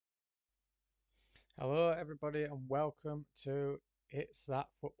Hello, everybody, and welcome to It's That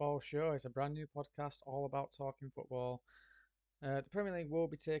Football Show. It's a brand new podcast all about talking football. The Premier League will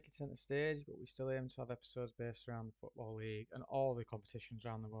be taking centre stage, but we still aim to have episodes based around the Football League and all the competitions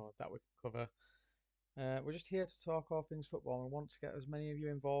around the world that we can cover. We're just here to talk all things football and want to get as many of you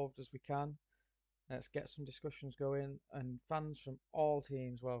involved as we can. Let's get some discussions going, and fans from all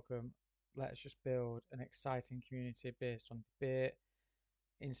teams welcome. Let's just build an exciting community based on debate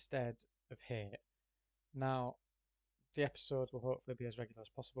instead of hate. Now, the episodes will hopefully be as regular as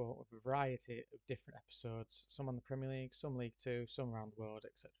possible with a variety of different episodes, some on the Premier League, some League Two, some around the world,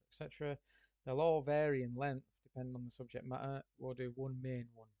 etc. etc. They'll all vary in length depending on the subject matter. We'll do one main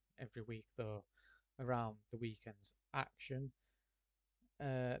one every week though, around the weekend's action.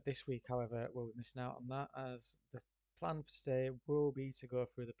 This week, however, we'll be missing out on that as the plan for today will be to go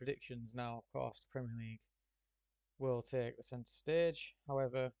through the predictions. Now, of course, the Premier League will take the centre stage.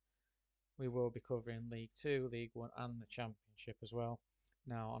 However, we will be covering League Two, League One, and the Championship as well.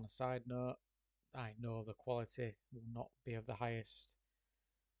 Now, on a side note, I know the quality will not be of the highest,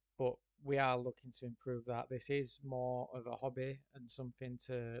 but we are looking to improve that. This is more of a hobby and something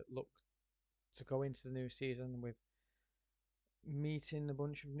to look to go into the new season with meeting a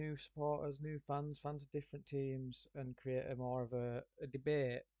bunch of new supporters, new fans of different teams, and create a more of a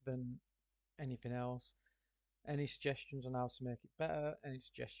debate than anything else. Any suggestions on how to make it better? Any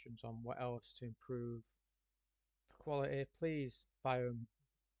suggestions on what else to improve the quality? Please fire them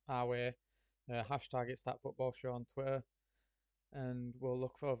our way. Hashtag It's That Football Show on Twitter, and we'll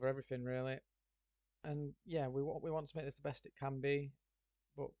look over everything really. And yeah, we want to make this the best it can be,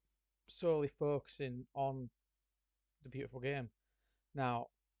 but solely focusing on the beautiful game. Now,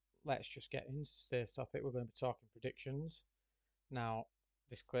 let's just get into today's topic. We're going to be talking predictions. Now,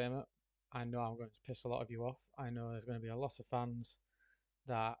 disclaimer: I know I'm going to piss a lot of you off. I know there's going to be a lot of fans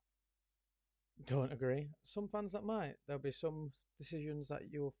that don't agree. Some fans that might. There'll be some decisions that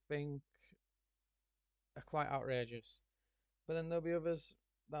you'll think are quite outrageous, but then there'll be others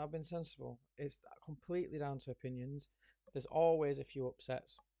that have been sensible. It's completely down to opinions. There's always a few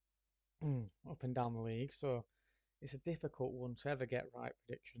upsets up and down the league, so it's a difficult one to ever get right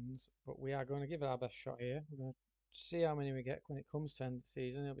predictions. But we are going to give it our best shot here. We're going to see how many we get when it comes to end of the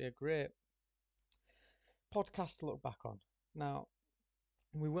season. It'll be a great podcast to look back on. Now,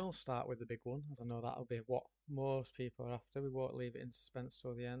 we will start with the big one, as I know that'll be what most people are after. We won't leave it in suspense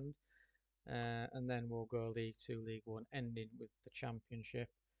till the end. And then we'll go League Two, League One, ending with the Championship.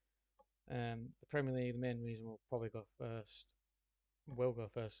 The Premier League, the main reason will go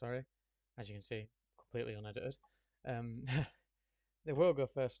first, sorry, as you can see, completely unedited. Um, they will go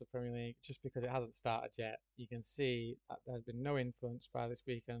first for the Premier League just because it hasn't started yet. You can see that there's been no influence by this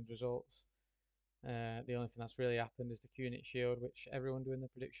weekend's results. The only thing that's really happened is the Q-Unit Shield, which everyone doing the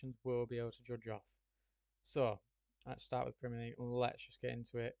predictions will be able to judge off. So, let's start with Premier League and let's just get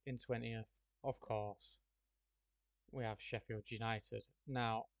into it. In 20th, of course, we have Sheffield United.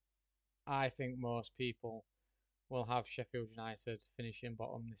 Now, I think most people will have Sheffield United finishing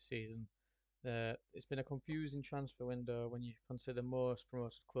bottom this season. It's been a confusing transfer window when you consider most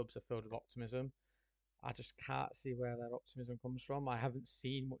promoted clubs are filled with optimism. I just can't see where that optimism comes from. I haven't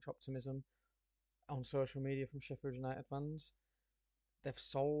seen much optimism on social media from Sheffield United fans. They've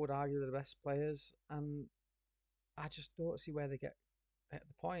sold arguably the best players, and I just don't see where they get the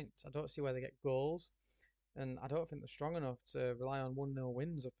points. I don't see where they get goals, and I don't think they're strong enough to rely on 1-0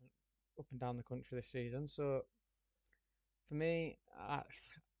 wins up and down the country this season. So for me,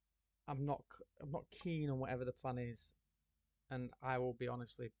 I'm not keen on whatever the plan is, and I will be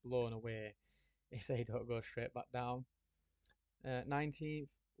honestly blown away if they don't go straight back down. 19th,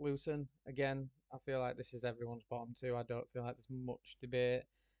 Luton. Again, I feel like this is everyone's bottom two. I don't feel like there's much debate.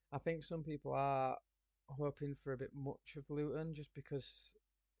 I think some people are hoping for a bit much of Luton just because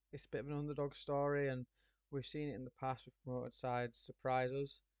it's a bit of an underdog story, and we've seen it in the past with promoted sides surprise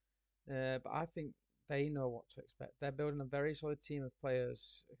us. But I think they know what to expect. They're building a very solid team of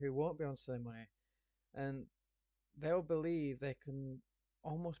players who won't be on silly money, and they'll believe they can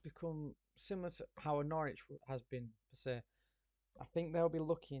almost become similar to how Norwich has been per se. I think they'll be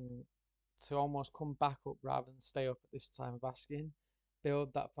looking to almost come back up rather than stay up at this time of asking.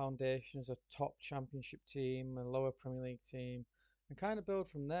 Build that foundation as a top championship team, a lower Premier League team, and kind of build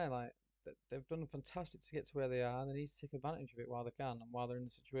from there. Like they've done fantastic to get to where they are, and they need to take advantage of it while they can and while they're in the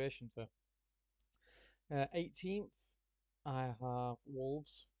situation to. 18th, I have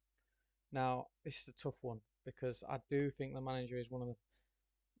Wolves. Now, this is a tough one because I do think the manager is one of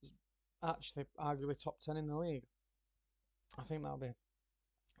the actually arguably top 10 in the league. I think that'll be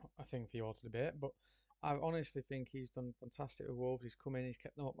a thing for you all to debate, but I honestly think he's done fantastic with Wolves. He's come in, he's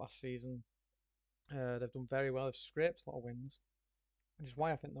kept them up last season. They've done very well. They've scraped a lot of wins, which is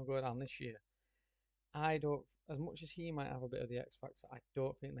why I think they'll go down this year. I don't, as much as he might have a bit of the X factor, I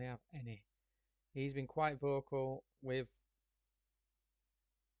don't think they have any. He's been quite vocal with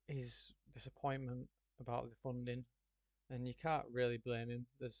his disappointment about the funding, and you can't really blame him.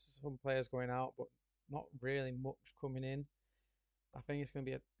 There's some players going out, but not really much coming in. I think it's going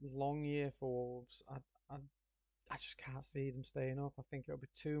to be a long year for Wolves. I, I just can't see them staying up. I think it'll be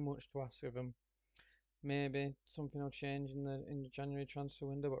too much to ask of them. Maybe something will change in the January transfer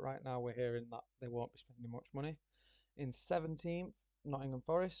window, but right now we're hearing that they won't be spending much money. In 17th, Nottingham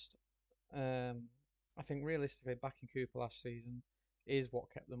Forest. Um, I think realistically, backing Cooper last season is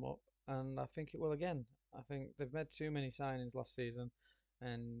what kept them up, and I think it will again. I think they've made too many signings last season,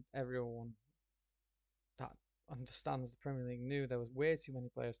 and everyone that understands the Premier League knew there was way too many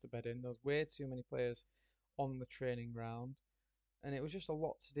players to bed in. There was way too many players on the training ground, and it was just a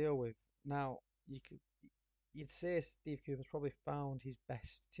lot to deal with. Now you'd say Steve Cooper's probably found his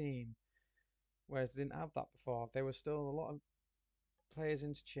best team, whereas they didn't have that before. There was still a lot of players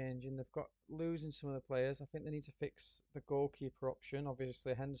interchanging. They've got losing some of the players. I think they need to fix the goalkeeper option.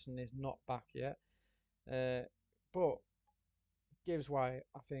 Obviously, Henderson is not back yet, uh, but Gibbs White,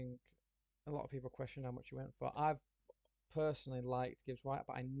 I think a lot of people question how much he went for. I've personally liked Gibbs White,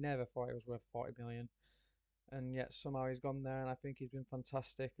 but I never thought it was worth 40 million. And yet somehow he's gone there, and I think he's been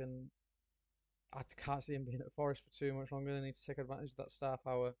fantastic. And I can't see him being at Forest for too much longer. They need to take advantage of that star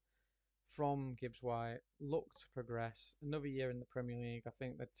power from Gibbs White. Look to progress. Another year in the Premier League, I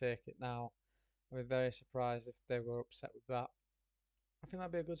think they'd take it now. I'd be very surprised if they were upset with that. I think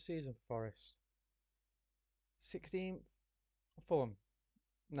that'd be a good season for Forest. 16th, Fulham.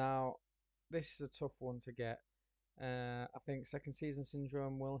 Now, this is a tough one to get. I think second season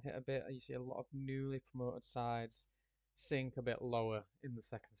syndrome will hit a bit. You see a lot of newly promoted sides sink a bit lower in the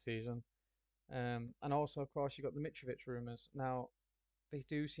second season. And also, of course, you got the Mitrovic rumours. Now, they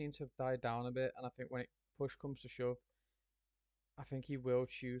do seem to have died down a bit, and I think when it push comes to shove, I think he will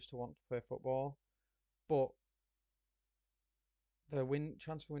choose to want to play football. But the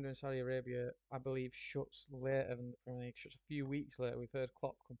transfer window in Saudi Arabia, I believe, shuts later than the Premier League, shuts a few weeks later. We've heard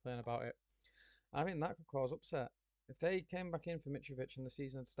Klopp complain about it. I mean, that could cause upset. If they came back in for Mitrovic and the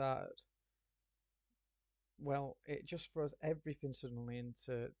season had started, well, it just throws everything suddenly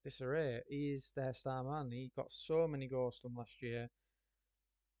into disarray. He's their star man. He got so many goals from last year.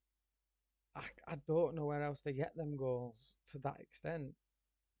 I don't know where else they get them goals to that extent.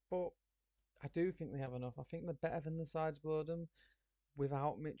 But I do think they have enough. I think they're better than the sides below them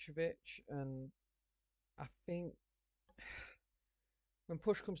without Mitrovic. And I think when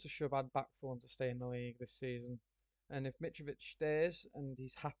push comes to shove, I'd back Fulham to stay in the league this season. And if Mitrovic stays and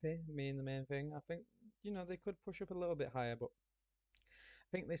he's happy, me the main thing, I think, they could push up a little bit higher. But I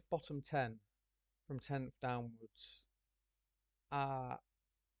think this bottom 10 from 10th downwards are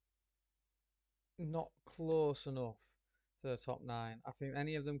not close enough to the top nine. I think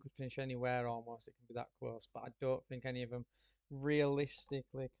any of them could finish anywhere almost. It can be that close, but I don't think any of them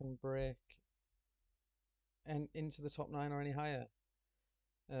realistically can break and into the top nine or any higher.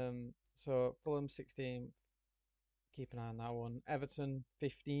 So Fulham 16th, keep an eye on that one. Everton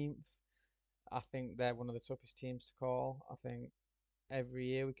 15th. I think they're one of the toughest teams to call. I think every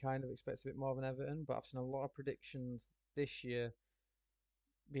year we kind of expect a bit more of an Everton, but I've seen a lot of predictions this year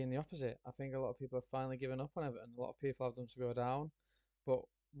being the opposite. I think a lot of people have finally given up on Everton. A lot of people have them to go down, but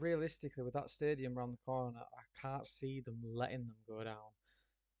realistically, with that stadium around the corner, I can't see them letting them go down.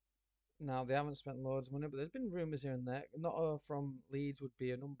 Now they haven't spent loads of money, but there's been rumours here and there. Not from Leeds would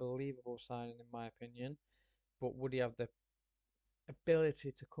be an unbelievable signing in my opinion, but would he have the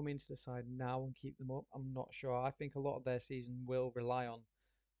ability to come into the side now and keep them up? I'm not sure. I think a lot of their season will rely on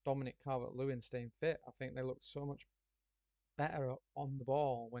Dominic Calvert-Lewin staying fit. I think they looked so much better on the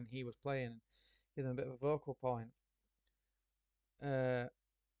ball when he was playing and give them a bit of a vocal point. Uh,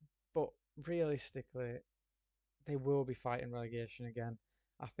 but realistically, they will be fighting relegation again.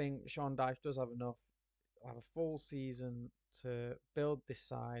 I think Sean Dyche does have enough. Have a full season to build this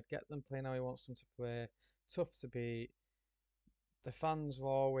side, get them playing how he wants them to play. Tough to beat. The fans will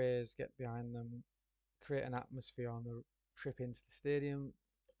always get behind them, create an atmosphere on the trip into the stadium.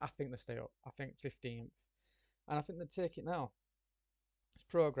 I think they stay up. I think 15th. And I think they take it now. It's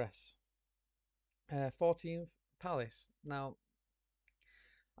progress. 14th, Palace. Now,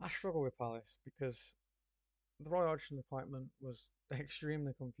 I struggle with Palace because the Roy Hodgson appointment was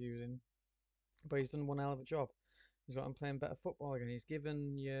extremely confusing, but he's done one hell of a job. He's got them playing better football again. He's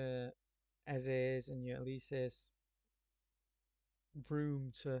given your Eze's and your Elise's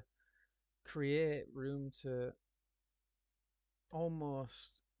room to create, room to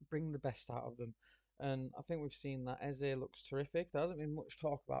almost bring the best out of them. and I think we've seen that Eze looks terrific. There hasn't been much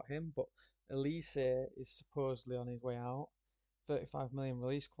talk about him, but Elise is supposedly on his way out. 35 million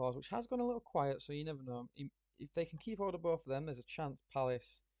release clause, which has gone a little quiet, so you never know. If they can keep hold of both of them, there's a chance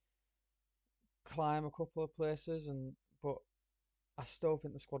Palace climb a couple of places, and but I still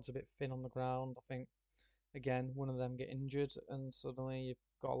think the squad's a bit thin on the ground. I think again one of them get injured, and suddenly you've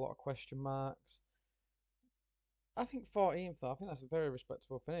got a lot of question marks. I think 14th though, I think that's a very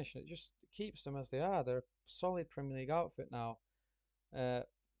respectable finish. It just keeps them as they are. They're a solid Premier League outfit now. Uh,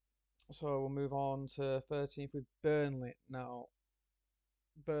 so we'll move on to 13th with Burnley. Now,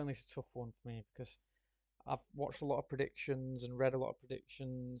 Burnley's a tough one for me because I've watched a lot of predictions and read a lot of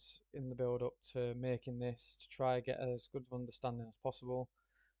predictions in the build up to making this to try and get as good of understanding as possible.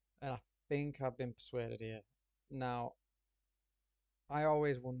 And I think I've been persuaded here. Now, I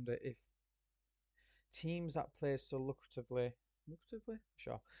always wonder if teams that play so lucratively,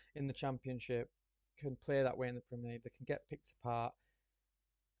 sure, in the Championship can play that way in the Premier League. They can get picked apart.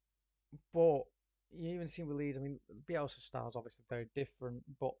 But you even see with Leeds, I mean, Bielsa's style is obviously very different,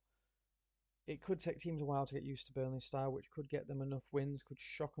 but it could take teams a while to get used to Burnley's style, which could get them enough wins, could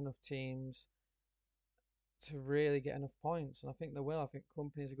shock enough teams to really get enough points. And I think they will. I think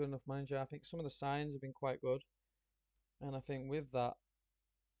Company's a good enough manager. I think some of the signs have been quite good. And I think with that,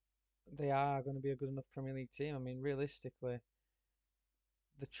 they are going to be a good enough Premier League team. I mean, realistically,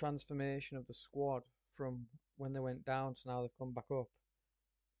 the transformation of the squad from when they went down to now they've come back up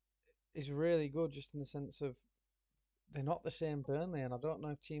is really good, just in the sense of they're not the same Burnley, and I don't know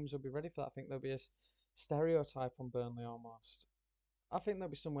if teams will be ready for that. I think there'll be a stereotype on Burnley almost. I think they'll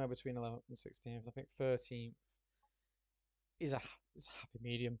be somewhere between 11th and 16th. I think 13th is a happy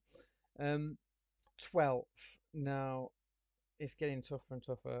medium. Um, 12th now it's getting tougher and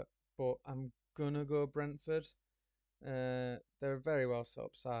tougher, but I'm gonna go Brentford. They're a very well set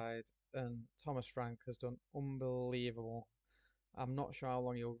up side, and Thomas Frank has done unbelievable. I'm not sure how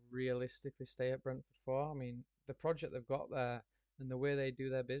long he'll realistically stay at Brentford for. I mean, the project they've got there and the way they do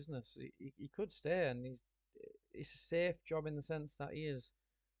their business, he could stay, and it's a safe job in the sense that he is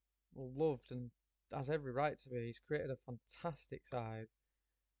loved and has every right to be. He's created a fantastic side.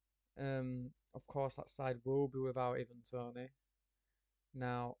 Of course, that side will be without Ivan Toney.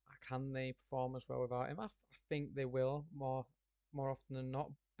 Now, can they perform as well without him? I think they will more often than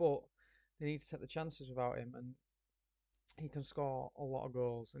not, but they need to take the chances without him, and he can score a lot of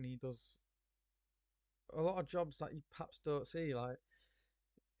goals, and he does a lot of jobs that you perhaps don't see. Like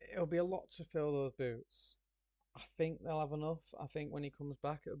it'll be a lot to fill those boots. I think they'll have enough. I think when he comes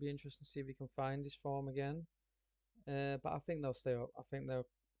back, it'll be interesting to see if he can find his form again. But I think they'll stay up. I think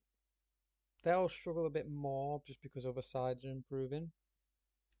they'll struggle a bit more just because other sides are improving.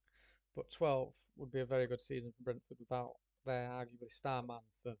 But 12 would be a very good season for Brentford without their arguably star man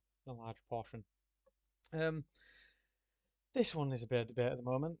for a large portion. Um, this one is a bit of debate at the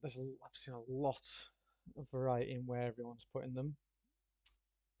moment. I've seen a lot of variety in where everyone's putting them.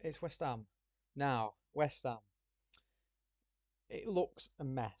 It's West Ham. Now, West Ham. It looks a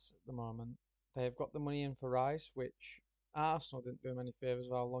mess at the moment. They've got the money in for Rice, which Arsenal didn't do them any favours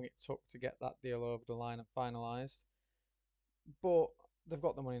of how long it took to get that deal over the line and finalised. But they've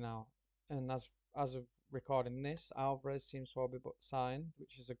got the money now, and as of recording this, Alvarez seems to have been signed,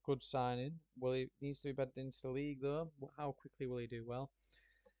 which is a good signing. Will he needs to be bedded into the league though? How quickly will he do well?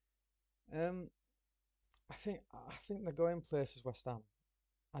 Um, I think they're going places, West Ham.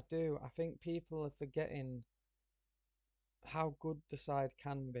 I do. I think people are forgetting how good the side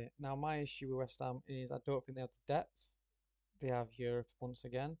can be. Now, my issue with West Ham is I don't think they have the depth. They have Europe once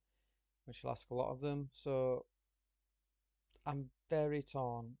again, which will ask a lot of them. So I'm very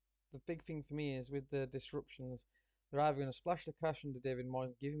torn. The big thing for me is with the disruptions, they're either going to splash the cash into David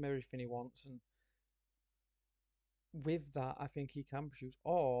Moyes, give him everything he wants, and with that, I think he can produce.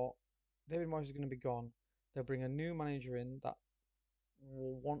 Or David Moyes is going to be gone. They'll bring a new manager in that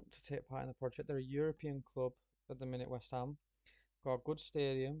will want to take part in the project. They're a European club at the minute, West Ham. Got a good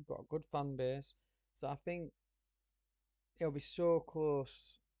stadium, got a good fan base. So I think it'll be so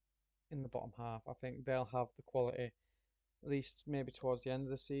close in the bottom half. I think they'll have the quality, at least maybe towards the end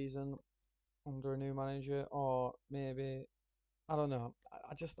of the season under a new manager, or maybe I don't know.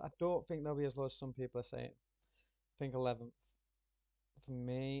 I don't think they'll be as low as some people are saying. I think 11th for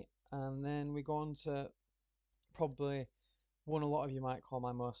me, and then we go on to probably one a lot of you might call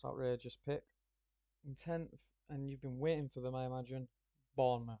my most outrageous pick in 10th, and you've been waiting for them, I imagine.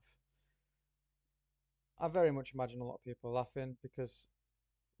 Bournemouth. I very much imagine a lot of people laughing because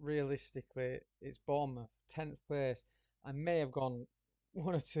realistically, it's Bournemouth, 10th place. I may have gone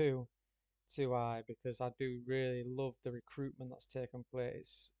one or two too high because I do really love the recruitment that's taken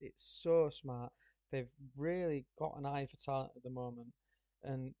place. It's so smart. They've really got an eye for talent at the moment,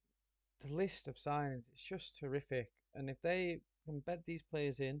 and the list of signings is just terrific. And if they can bed these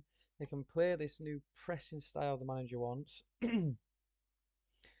players in, they can play this new pressing style the manager wants.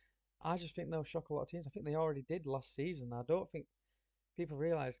 I just think they'll shock a lot of teams. I think they already did last season. I don't think people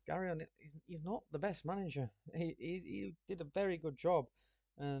realise Gary O'Neill he's not the best manager. He did a very good job,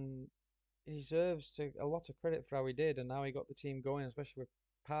 and he deserves a lot of credit for how he did and how he got the team going, especially with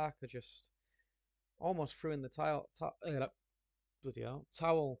Parker just almost threw in the bloody hell,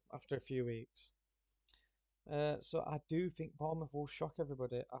 towel after a few weeks. So I do think Bournemouth will shock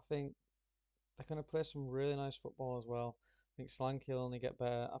everybody. I think they're going to play some really nice football as well. I think Solanke will only get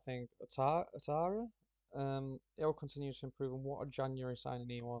better. I think Atara, he'll continue to improve. And what a January signing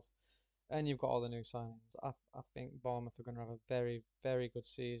he was. And you've got all the new signings. I think Bournemouth are going to have a very, very good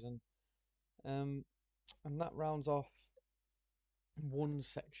season. Um, and that rounds off one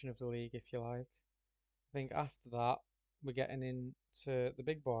section of the league, if you like. I think after that, we're getting into the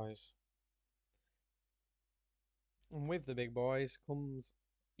big boys. And with the big boys comes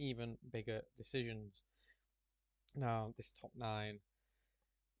even bigger decisions. Now, this top nine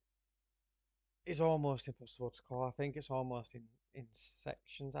is almost impossible to call. I think it's almost in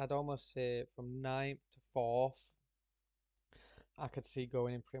sections. I'd almost say from ninth to fourth. I could see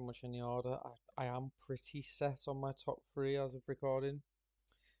going in pretty much any order. I am pretty set on my top three as of recording.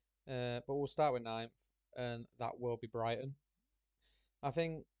 But we'll start with ninth, and that will be Brighton. I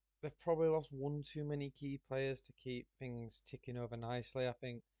think they've probably lost one too many key players to keep things ticking over nicely. I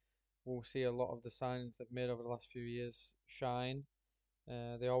think we'll see a lot of the signings they've made over the last few years shine.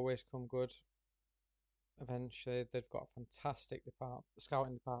 They always come good. Eventually, they've got a fantastic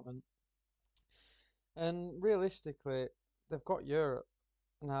scouting department, and realistically, they've got Europe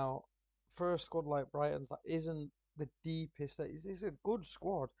now. For a squad like Brighton's, that isn't the deepest. It's a good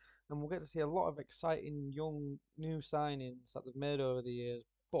squad, and we'll get to see a lot of exciting young new signings that they've made over the years.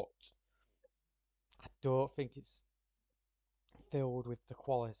 But I don't think it's filled with the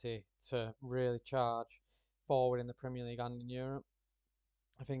quality to really charge forward in the Premier League and in Europe.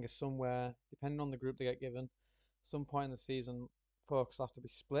 I think it's somewhere, depending on the group they get given, some point in the season, focus will have to be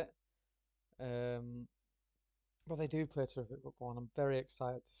split. Um, but they do play terrific football, and I'm very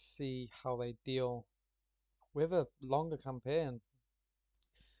excited to see how they deal with a longer campaign.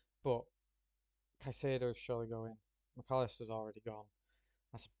 But Caicedo is surely going. McAllister's already gone.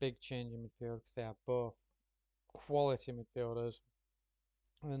 That's a big change in midfield because they are both quality midfielders.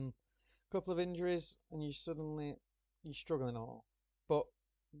 And a couple of injuries, and you're struggling all. But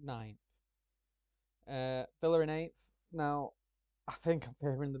ninth. Villa in eighth. Now, I think I'm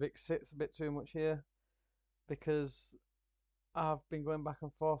favouring the big six a bit too much here because I've been going back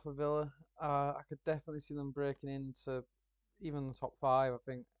and forth with Villa. I could definitely see them breaking into even the top five. I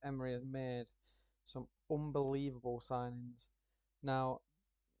think Emery has made some unbelievable signings. Now,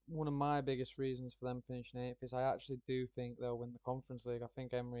 one of my biggest reasons for them finishing eighth is I actually do think they'll win the Conference League. I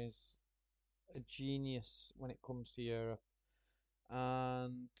think Emery is a genius when it comes to Europe,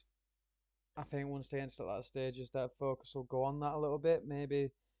 and I think once they enter that stages, their focus will go on that a little bit.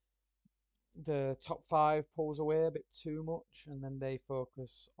 Maybe the top five pulls away a bit too much, and then they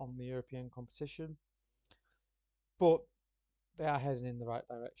focus on the European competition. But they are heading in the right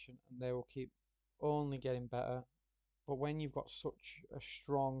direction, and they will keep only getting better. But when you've got such a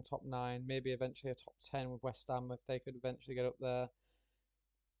strong top nine, maybe eventually a top 10 with West Ham, if they could eventually get up there,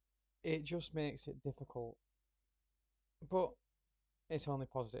 it just makes it difficult. But it's only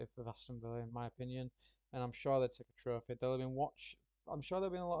positive for Aston Villa, in my opinion, and I'm sure they'll take a trophy. They'll have been watch. I'm sure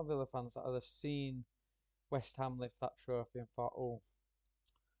there'll be a lot of Villa fans that have seen West Ham lift that trophy and thought, "Oh,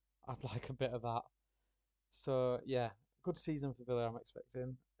 I'd like a bit of that." So yeah, good season for Villa. I'm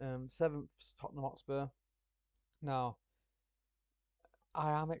expecting. Seventh Tottenham Hotspur. Now,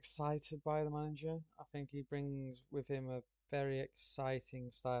 I am excited by the manager. I think he brings with him a very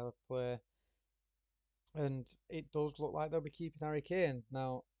exciting style of play, and it does look like they'll be keeping Harry Kane.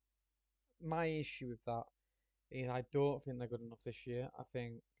 Now, my issue with that is I don't think they're good enough this year. I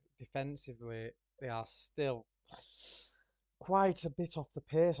think defensively they are still quite a bit off the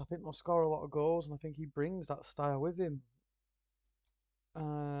pace. I think they'll score a lot of goals, and I think he brings that style with him,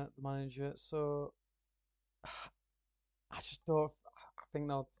 the manager. So I just don't. I think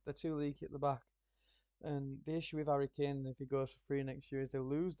they're too leaky at the back. And the issue with Harry Kane, if he goes for free next year, is they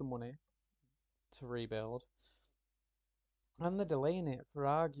lose the money to rebuild, and they're delaying it for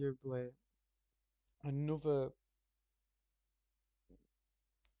arguably another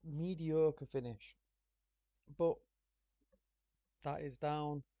mediocre finish. But that is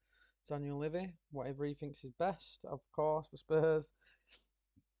down Daniel Levy, whatever he thinks is best, of course, for Spurs.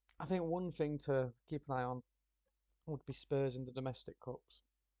 I think one thing to keep an eye on would be Spurs in the domestic cups.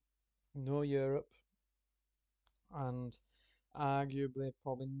 No Europe, and arguably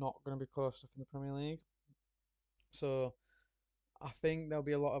probably not going to be close enough in the Premier League. So I think there'll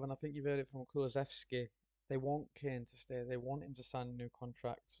be a lot of, and I think you've heard it from Kulusevski. They want Kane to stay. They want him to sign a new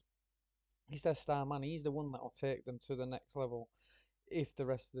contract. He's their star man. He's the one that will take them to the next level if the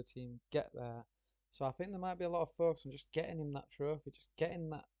rest of the team get there. So I think there might be a lot of focus on just getting him that trophy, just getting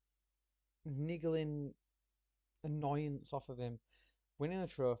that niggling annoyance off of him, winning a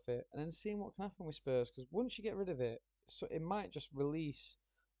trophy, and then seeing what can happen with Spurs. Because once you get rid of it, so it might just release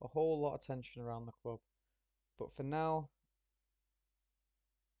a whole lot of tension around the club. But for now,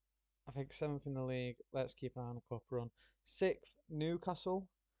 I think seventh in the league. Let's keep an eye on the cup run. Sixth, Newcastle.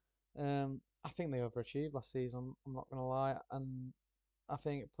 I think they overachieved last season. I'm not gonna lie, and I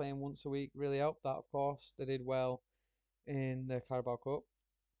think playing once a week really helped that. Of course, they did well in the Carabao Cup,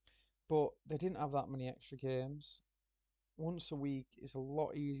 but they didn't have that many extra games. Once a week is a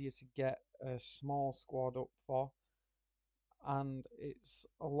lot easier to get a small squad up for, and it's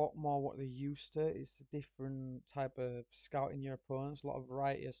a lot more what they're used to. It's a different type of scouting your opponents, a lot of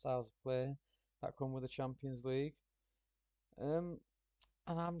variety of styles of play that come with the Champions League. Um,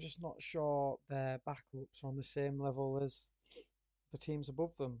 and I'm just not sure their backups are on the same level as the teams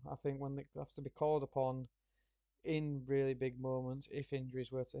above them. I think when they have to be called upon in really big moments, if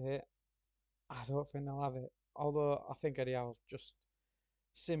injuries were to hit, I don't think they'll have it. Although I think Eddie Howe's just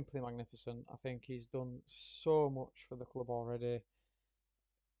simply magnificent. I think he's done so much for the club already.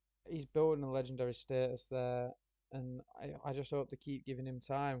 He's building a legendary status there, and I just hope they keep giving him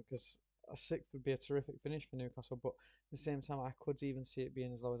time because a sixth would be a terrific finish for Newcastle. But at the same time, I could even see it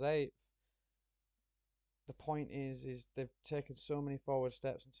being as low as eighth. The point is they've taken so many forward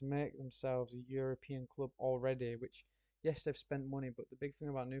steps and to make themselves a European club already, which yes they've spent money, but the big thing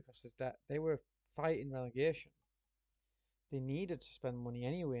about Newcastle is that they were fighting relegation. They needed to spend money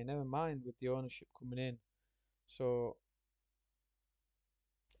anyway, never mind with the ownership coming in. So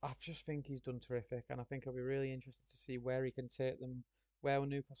I just think he's done terrific, and I think I'll be really interested to see where he can take them. Where will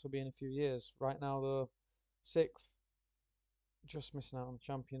Newcastle be in a few years? Right now, though, sixth, just missing out on the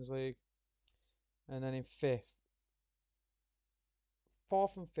Champions League, and then in fifth,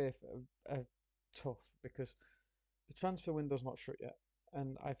 fourth and fifth are tough because the transfer window's not shut yet,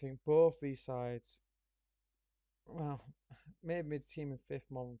 and I think both these sides, well, maybe the team in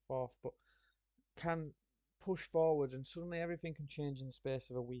fifth more than fourth, but can push forward, and suddenly everything can change in the space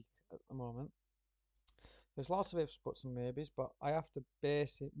of a week at the moment. There's lots of ifs, buts, and maybes, but I have to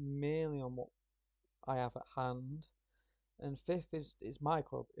base it mainly on what I have at hand. And fifth is my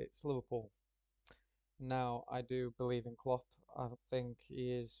club. It's Liverpool. Now I do believe in Klopp. I think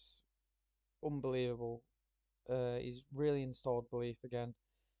he is unbelievable. He's really installed belief again.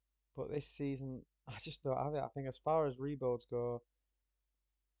 But this season, I just don't have it. I think as far as rebuilds go,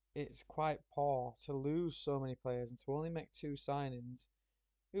 it's quite poor to lose so many players and to only make two signings,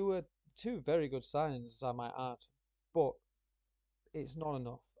 who were two very good signings, I might add. But it's not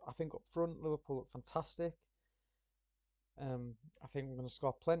enough. I think up front, Liverpool look fantastic. I think we're going to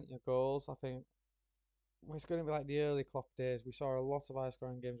score plenty of goals. I think it's going to be like the early Klopp days. We saw a lot of high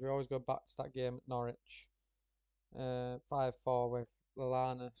scoring games. We always go back to that game at Norwich, 5-4 with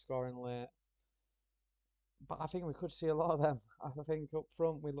Lallana scoring late. But I think we could see a lot of them. I think up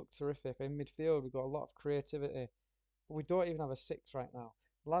front we look terrific. In midfield we've got a lot of creativity. But we don't even have a six right now.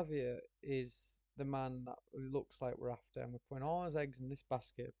 Lavia is the man that looks like we're after, and we're putting all his eggs in this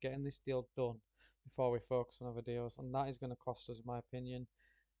basket of getting this deal done before we focus on other deals, and that is going to cost us, in my opinion.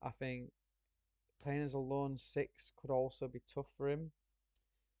 I think playing as a lone six could also be tough for him.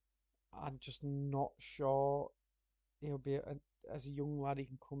 I'm just not sure he'll be as a young lad he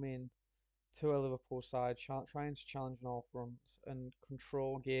can come in to a Liverpool side, trying to challenge on all fronts and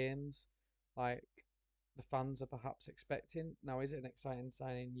control games like the fans are perhaps expecting. Now, is it an exciting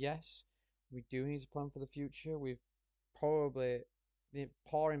signing? Yes. We do need to plan for the future. We've probably the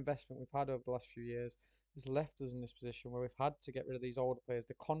poor investment we've had over the last few years has left us in this position where we've had to get rid of these older players.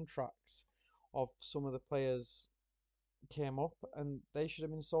 The contracts of some of the players came up and they should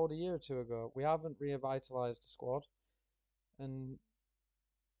have been sold a year or two ago. We haven't revitalised the squad, and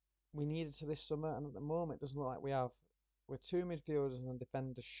we needed to this summer, and at the moment it doesn't look like we have. We're two midfielders and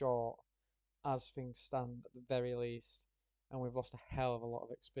defenders short as things stand at the very least, and we've lost a hell of a lot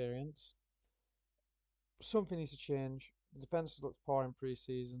of experience. Something needs to change. The defence has looked poor in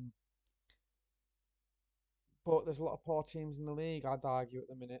pre-season, but there's a lot of poor teams in the league, I'd argue, at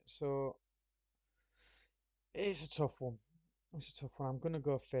the minute. So it's a tough one. It's a tough one. I'm going to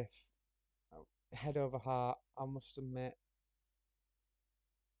go fifth. Head over heart, I must admit.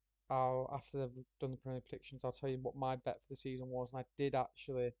 after they've done the Premier predictions, I'll tell you what my bet for the season was, and I did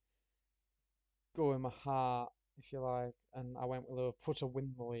actually go in my heart, if you like, and I went with Liverpool to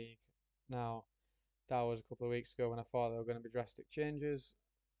win the league. Now, that was a couple of weeks ago when I thought there were going to be drastic changes,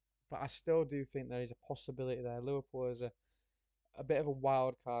 but I still do think there is a possibility there. Liverpool is a bit of a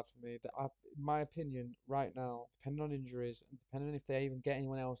wild card for me. That in my opinion, right now, depending on injuries and depending on if they even get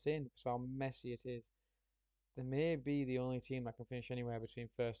anyone else in, because how messy it is, they may be the only team that can finish anywhere between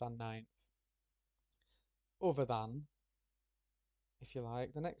first and ninth. Other than, if you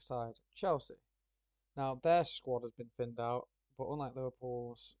like, the next side, Chelsea. Now their squad has been thinned out, but unlike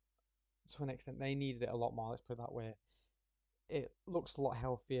Liverpool's, to an extent, they needed it a lot more. Let's put it that way. It looks a lot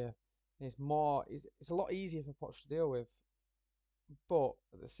healthier. It's more. It's a lot easier for Poch to deal with, but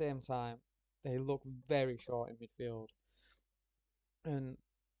at the same time, they look very short in midfield. And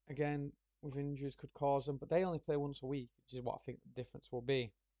again, with injuries could cause them, but they only play once a week, which is what I think the difference will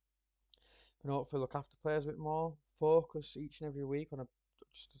be. Can hopefully look after players a bit more, focus each and every week on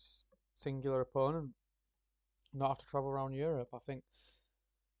just a singular opponent, not have to travel around Europe. I think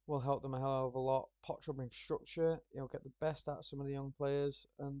will help them a hell of a lot. Poch will bring structure. He'll get the best out of some of the young players,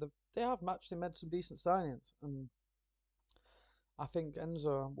 and they have actually made some decent signings. And I think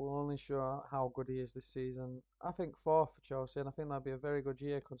Enzo will only show how good he is this season. I think fourth for Chelsea, and I think that'll be a very good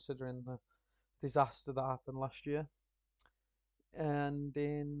year considering the disaster that happened last year. And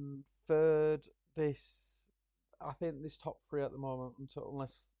in third, I think this top three at the moment,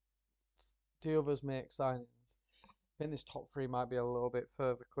 unless the others make signings, I think this top three might be a little bit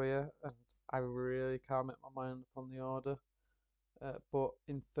further clear, and I really can't make my mind up on the order. But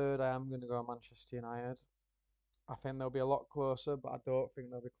in third, I am going to go Manchester United. I think they'll be a lot closer, but I don't think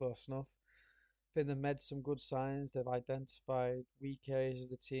they'll be close enough. I think they've made some good signs. They've identified weak areas of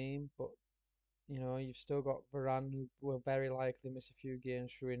the team, but you've still got Varane, who will very likely miss a few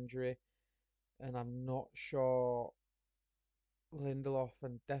games through injury, and I'm not sure Lindelof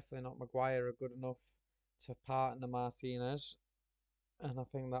and definitely not Maguire are good enough to partner Martinez, and I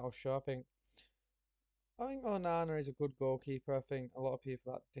think that'll show. I think Onana is a good goalkeeper. I think a lot of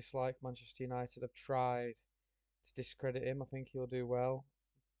people that dislike Manchester United have tried to discredit him. I think he'll do well,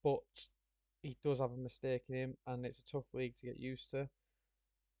 but he does have a mistake in him, and it's a tough league to get used to.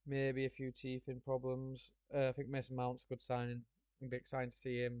 Maybe a few teething problems. I think Mason Mount's a good signing. I'm be excited to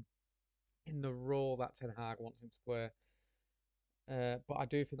see him in the role that Ten Hag wants him to play. But I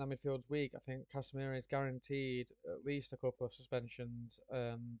do think that midfield's weak. I think Casemiro is guaranteed at least a couple of suspensions.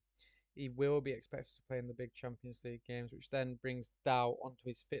 He will be expected to play in the big Champions League games, which then brings doubt onto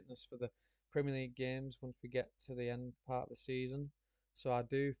his fitness for the Premier League games once we get to the end part of the season. So I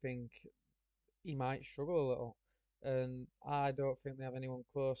do think he might struggle a little. And I don't think they have anyone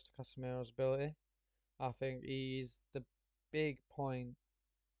close to Casemiro's ability. I think he's the big point,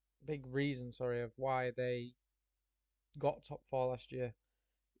 big reason, sorry, of why they got top four last year.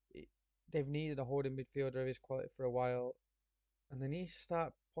 It, they've needed a holding midfielder of his quality for a while, and they need to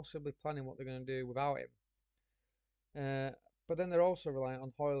start possibly planning what they're going to do without him. But then they're also relying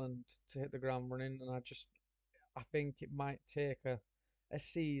on Højlund to hit the ground running, and I think it might take a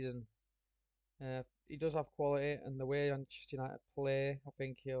season. He does have quality, and the way Manchester United play, I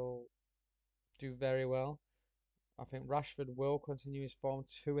think he'll do very well. I think Rashford will continue his form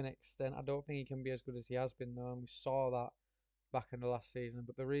to an extent. I don't think he can be as good as he has been, though, and we saw that back in the last season.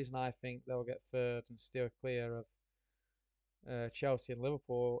 But the reason I think they'll get third and steer clear of Chelsea and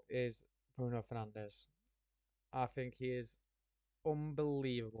Liverpool is Bruno Fernandes. I think he is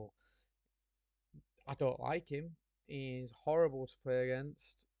unbelievable. I don't like him. He's horrible to play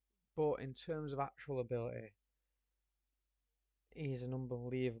against. But in terms of actual ability, he's an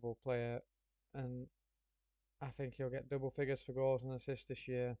unbelievable player. And I think he'll get double figures for goals and assists this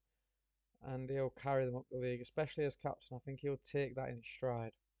year. And he'll carry them up the league, especially as captain. I think he'll take that in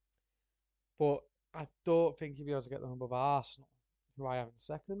stride. But I don't think he'll be able to get them above Arsenal, who I have in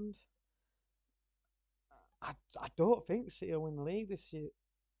second. I don't think City will win the league this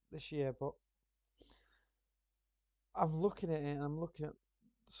year, but I'm looking at it and I'm looking at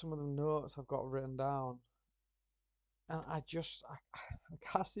some of the notes I've got written down, and I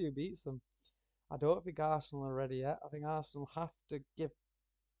can't see who beats them. I don't think Arsenal are ready yet. I think Arsenal have to give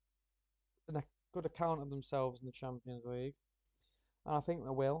a good account of themselves in the Champions League, and I think they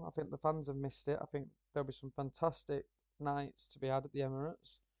will. I think the fans have missed it. I think there'll be some fantastic nights to be had at the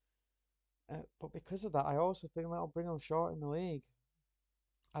Emirates. But because of that, I also think that'll bring them short in the league.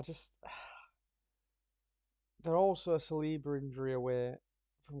 I just They're also a Saliba injury away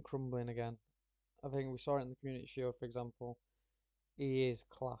from crumbling again. I think we saw it in the Community Shield, for example. He is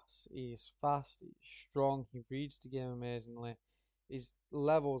class. He is fast. He's strong. He reads the game amazingly. He's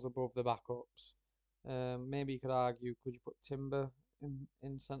levels above the backups. Maybe you could argue, could you put Timber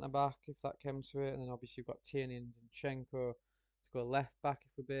in centre back if that came to it? And then obviously you've got Tierney and Zinchenko to go left back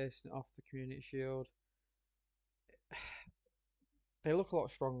if we're basing it off the Community Shield. They look a lot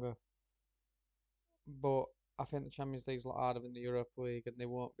stronger, but I think the Champions League's a lot harder than the Europa League, and they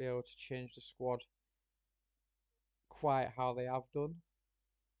won't be able to change the squad quite how they have done.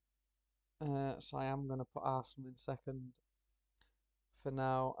 So I am going to put Arsenal in second for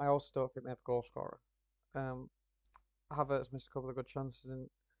now. I also don't think they have a goal scorer. Um, Havertz missed a couple of good chances in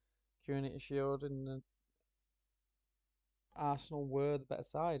Community Shield, and Arsenal were the better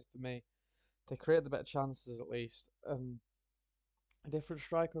side for me. They created the better chances at least, and a different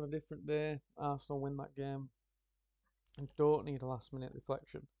striker on a different day. Arsenal win that game and don't need a last minute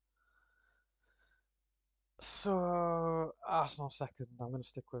deflection. So Arsenal second. I'm going to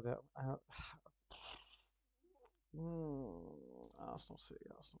stick with it. Arsenal City,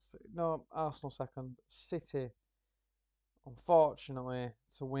 Arsenal City. No, Arsenal second. City, unfortunately,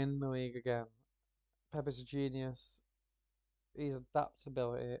 to win the league again. Pep is a genius. His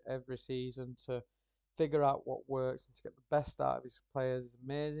adaptability every season to figure out what works and to get the best out of his players is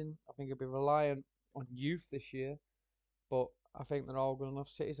amazing. I think he'll be reliant on youth this year, but I think they're all good enough.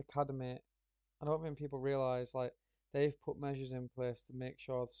 City's academy, I don't think people realise like they've put measures in place to make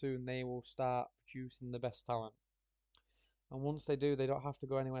sure soon they will start producing the best talent. And once they do, they don't have to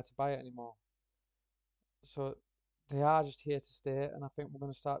go anywhere to buy it anymore. So they are just here to stay, and I think we're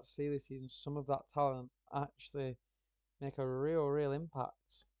going to start to see this season some of that talent actually make a real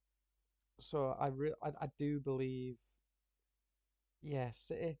impact. So I do believe, yeah,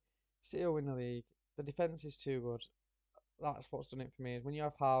 City will win the league. The defense is too good. That's what's done it for me. Is when you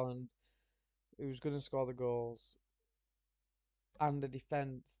have Haaland, who's going to score the goals, and a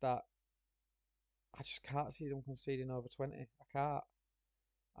defense that I just can't see them conceding over 20. I can't.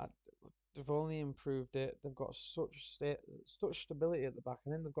 I, they've only improved it. They've got such stability at the back,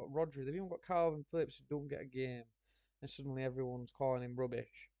 and then they've got Rodri. They've even got Calvin Phillips who don't get a game, and suddenly everyone's calling him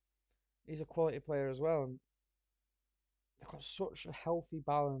rubbish. He's a quality player as well, and they've got such a healthy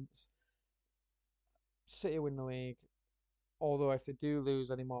balance. City win the league. Although if they do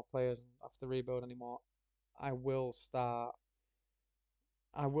lose any more players and have to rebuild any more, I will start.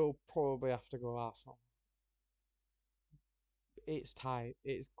 I will probably have to go Arsenal. It's tight.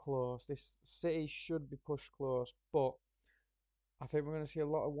 It's close. This City should be pushed close, but I think we're going to see a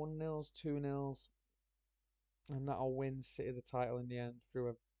lot of 1-0s, 2-0s, and that'll win City the title in the end through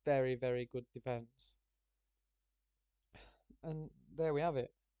a very good defence. And there we have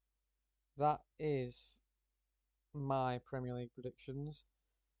it. That is my Premier League predictions.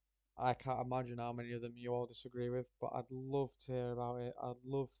 I can't imagine how many of them you all disagree with, but I'd love to hear about it. I'd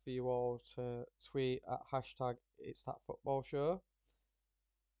love for you all to tweet at hashtag It's That Football Show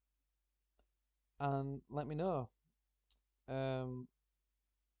and let me know. Um,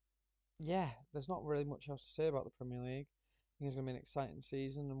 yeah, there's not really much else to say about the Premier League. I think it's going to be an exciting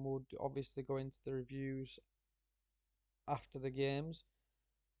season, and we'll obviously go into the reviews after the games.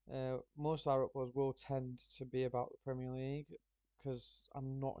 Most of our uploads will tend to be about the Premier League because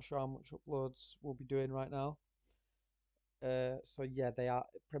I'm not sure how much uploads we'll be doing right now. So yeah, they are.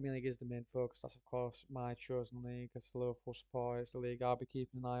 Premier League is the main focus. That's of course my chosen league. It's the Liverpool support. It's the league I'll be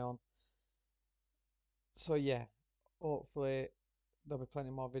keeping an eye on. So yeah, hopefully there'll be plenty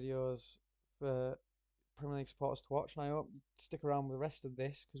more videos for Premier League supporters to watch, and I hope you stick around with the rest of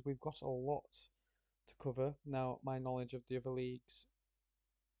this because we've got a lot to cover. Now, my knowledge of the other leagues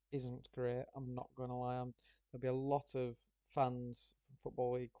isn't great. I'm not going to lie. There'll be a lot of fans from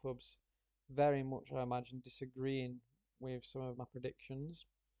Football League clubs, very much, I imagine, disagreeing with some of my predictions.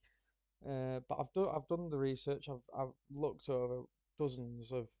 But I've done the research. I've looked over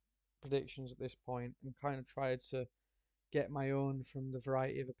dozens of predictions at this point and kind of tried to get my own from the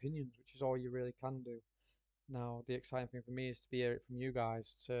variety of opinions, which is all you really can do. Now, the exciting thing for me is to hear it from you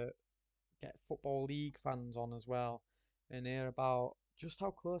guys, to get Football League fans on as well and hear about just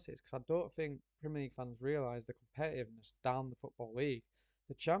how close it is. Because I don't think Premier League fans realise the competitiveness down the Football League.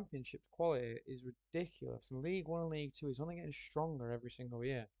 The Championship's quality is ridiculous, and League One and League Two is only getting stronger every single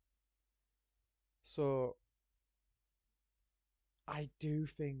year. So, I do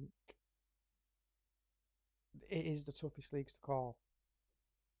think it is the toughest leagues to call.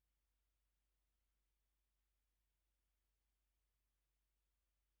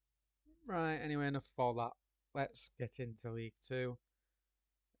 Right, anyway, enough of all that. Let's get into League Two.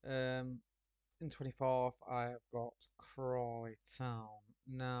 Um, in 24th, I have got Crawley Town.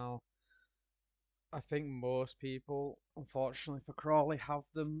 Now, I think most people, unfortunately for Crawley, have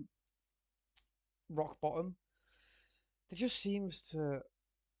them rock bottom. there just seems to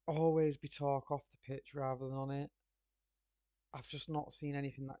always be talk off the pitch rather than on it. I've just not seen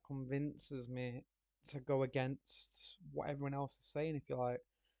anything that convinces me to go against what everyone else is saying, if you like.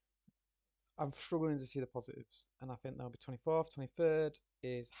 I'm struggling to see the positives, and I think they'll be 24th, 23rd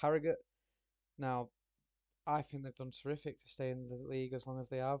is Harrogate. Now, I think they've done terrific to stay in the league as long as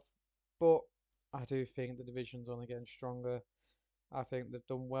they have, but I do think the division's only getting stronger. I think they've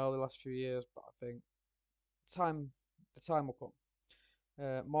done well the last few years, but I think time the time will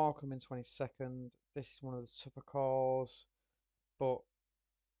come. Morecambe in 22nd. This is one of the tougher calls, but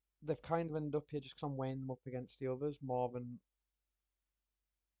they've kind of ended up here just because I'm weighing them up against the others more than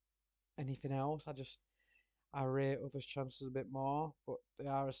anything else. I rate others' chances a bit more, but they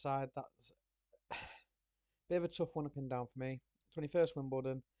are a side that's a bit of a tough one up and down for me. 21st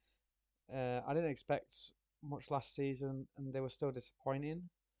Wimbledon. I didn't expect much last season, and they were still disappointing.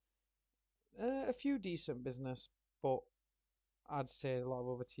 A few decent business, but I'd say a lot of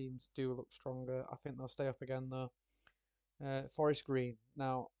other teams do look stronger. I think they'll stay up again though. Forest Green.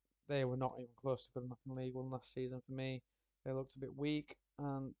 Now, they were not even close to good enough in League One last season for me. They looked a bit weak,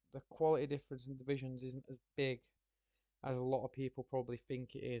 and the quality difference in divisions isn't as big as a lot of people probably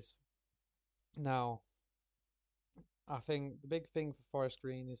think it is. Now, I think the big thing for Forest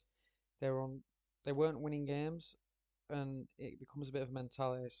Green is they're on they weren't winning games, and it becomes a bit of a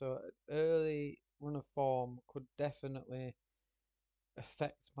mentality. So early run of form could definitely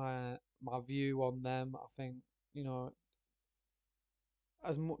affect my view on them. I think, you know,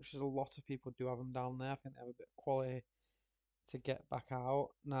 as much as a lot of people do have them down there, I think they have a bit of quality to get back out.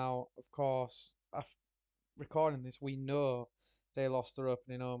 Now, of course, after recording this, we know they lost their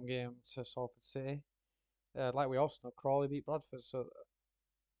opening home game to Salford City. Like we also know, Crawley beat Bradford. So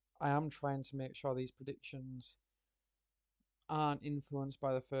I am trying to make sure these predictions aren't influenced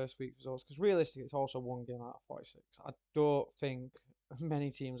by the first week results because realistically, it's also one game out of 46. I don't think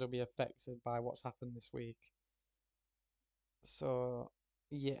many teams will be affected by what's happened this week. So,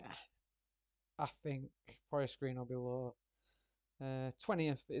 yeah, I think Forest Green will be low.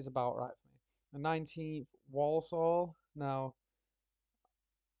 20th is about right for me. The 19th, Walsall. Now,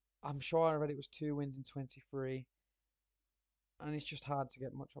 I'm sure I read it was 2 wins in 23, and it's just hard to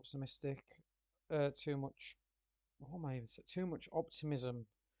get much optimistic. Too much. What am I even saying? Too much optimism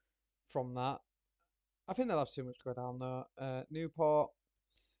from that. I think they'll have too much to go down though. Newport.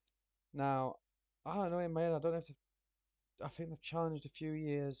 Now, I don't know in my head. I don't know if I think they've challenged a few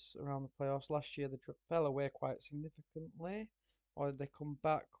years around the playoffs. Last year they fell away quite significantly, or did they come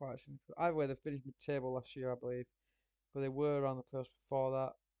back quite significantly? Either way, they finished mid-table last year, I believe, but they were around the playoffs before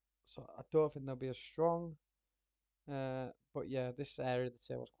that. So I don't think they'll be as strong. But yeah, this area of the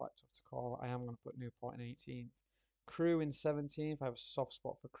table is quite tough to call. I am going to put Newport in 18th. Crewe in 17th. I have a soft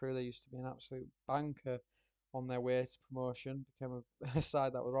spot for Crewe. They used to be an absolute banker on their way to promotion. Became a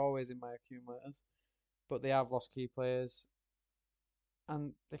side that was always in my accumulators. But they have lost key players,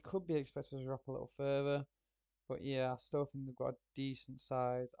 and they could be expected to drop a little further. But yeah, I still think they've got a decent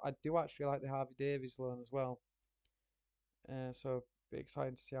side. I do actually like the Harvey Davies loan as well. So be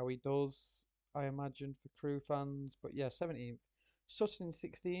excited to see how he does. I imagine for Crew fans. But yeah, 17th. Sutton in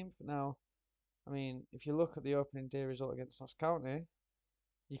 16th. Now, I mean, if you look at the opening day result against Notts County,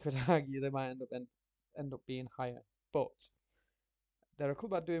 you could argue they might end up being higher. But they're a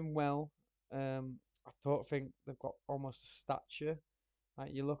club that are doing well. I don't think they've got almost a stature.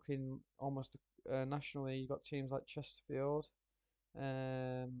 Like you're looking almost nationally, you've got teams like Chesterfield,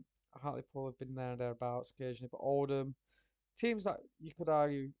 um, Hartlepool have been there and thereabouts occasionally, but Oldham, teams that you could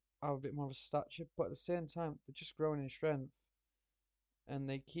argue have a bit more of a stature, but at the same time, they're just growing in strength and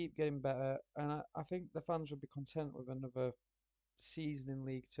they keep getting better. And I think the fans would be content with another season in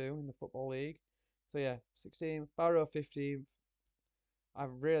League Two in the Football League. So yeah, 16th, Barrow 15th.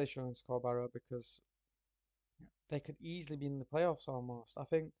 I'm really struggling to call Barrow because they could easily be in the playoffs almost. I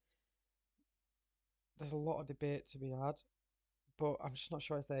think there's a lot of debate to be had, but I'm just not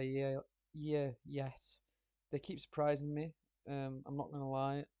sure it's their year yet. They keep surprising me. I'm not gonna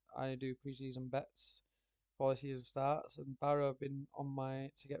lie. I do preseason bets before the season starts, and Barrow have been on my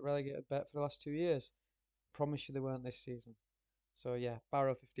to get relegated bet for the last 2 years. Promise you they weren't this season. So yeah,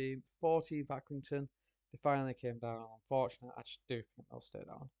 Barrow 15th, 14th Accrington. They finally came down. Unfortunately, I just do think they'll stay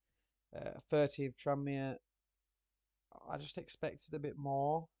down. 13th Tranmere. I just expected a bit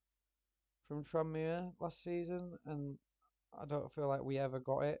more from Tranmere last season, and I don't feel like we ever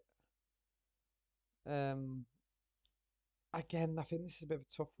got it. Um, Again, I think this is a bit of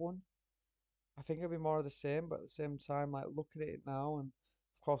a tough one. I think it'll be more of the same, but at the same time, like looking at it now, and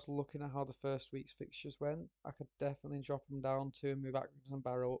of course looking at how the first week's fixtures went, I could definitely drop them down to and move Accrington and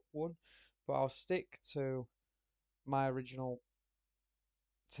Barrow up one, but I'll stick to my original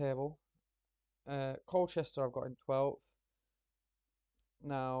table. Colchester I've got in 12th.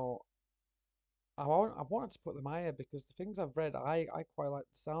 Now, I wanted to put them higher because the things I've read, I quite like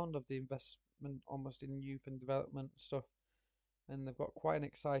the sound of the investment almost in youth and development stuff, and they've got quite an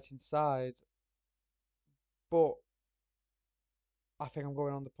exciting side. But I think I'm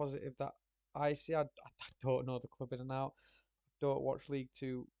going on the positive that I see. I don't know the club in and out. Don't watch League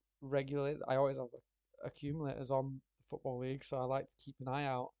Two regularly. I always have accumulators on the Football League, so I like to keep an eye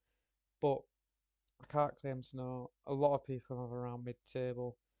out. But I can't claim to know. A lot of people are around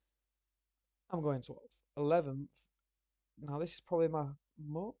mid-table. I'm going 12th. 11th. Now this is probably my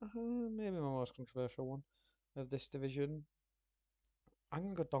maybe my most controversial one of this division. I'm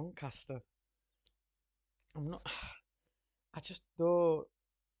gonna go Doncaster. I'm not. I just don't.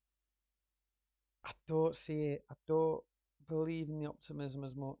 I don't see it. I don't believe in the optimism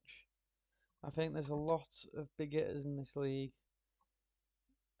as much. I think there's a lot of big hitters in this league,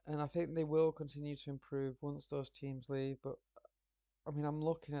 and I think they will continue to improve once those teams leave. But I mean, I'm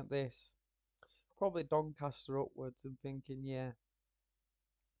looking at this, probably Doncaster upwards, and thinking, yeah,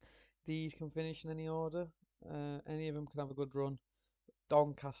 these can finish in any order. Any of them can have a good run.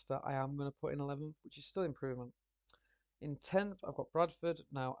 Doncaster, I am going to put in 11th, which is still improvement. In 10th, I've got Bradford.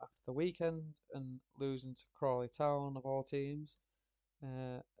 Now, after the weekend and losing to Crawley Town of all teams,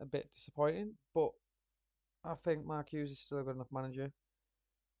 a bit disappointing, but I think Mark Hughes is still a good enough manager,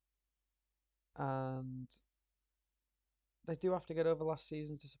 and they do have to get over last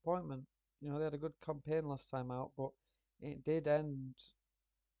season's disappointment. You know, they had a good campaign last time out, but it did end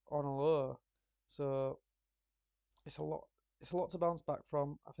on a low, so it's a lot. It's a lot to bounce back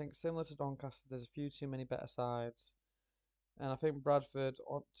from. I think similar to Doncaster, there's a few too many better sides, and I think Bradford,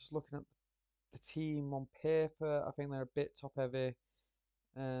 just looking at the team on paper, I think they're a bit top heavy,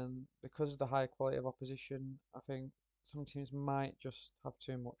 and because of the high quality of opposition, I think some teams might just have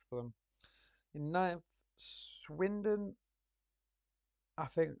too much for them. In ninth, Swindon. I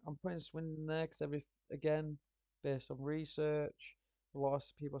think I'm putting Swindon there because again, based on research, a lot of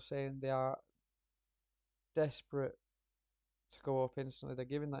people saying they are desperate to go up instantly. They're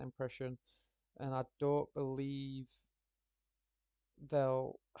giving that impression, and I don't believe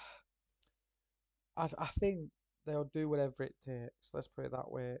they'll. I think they'll do whatever it takes. Let's put it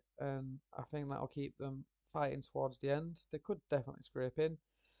that way, and I think that'll keep them fighting towards the end. They could definitely scrape in.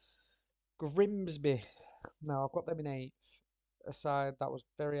 Grimsby. Now I've got them in eighth. A side that was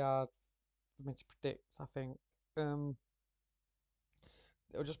very hard for me to predict. I think um,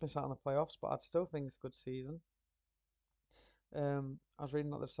 it'll just miss out on the playoffs, but I'd still think it's a good season. I was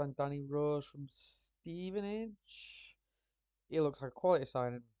reading that they've signed Danny Rose from Stevenage. He looks like a quality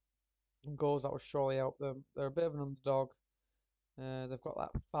signing. And goals that will surely help them. They're a bit of an underdog. They've got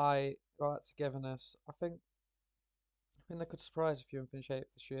that fight, got that togetherness. I think they could surprise a few and finish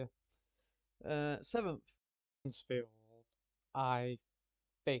eighth this year. Seventh, Mansfield, I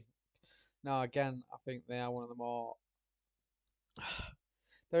think. Now again, I think they are one of the more.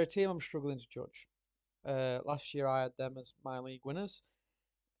 They're a team I'm struggling to judge. Last year I had them as my league winners,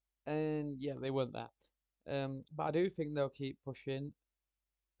 and yeah, they weren't there. But I do think they'll keep pushing,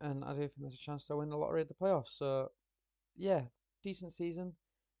 and I do think there's a chance they'll win the lottery at the playoffs. So yeah, decent season.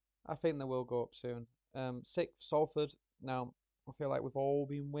 I think they will go up soon. Sixth, Salford. Now I feel like we've all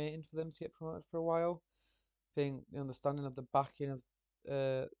been waiting for them to get promoted for a while. I think the understanding of the backing of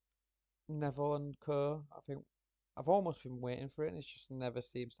uh, Neville and Co. I think I've almost been waiting for it, and it just never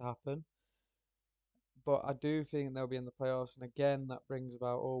seems to happen. But I do think they'll be in the playoffs, and again, that brings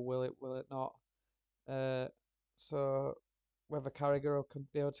about, oh, will it not? Uh, so whether Carragher will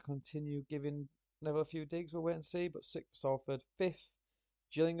be able to continue giving Neville a few digs, we'll wait and see. But sixth for Salford, fifth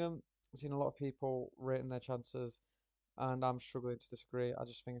Gillingham. I've seen a lot of people rating their chances, and I'm struggling to disagree. I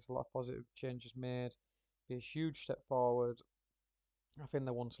just think it's a lot of positive changes made. Be a huge step forward. I think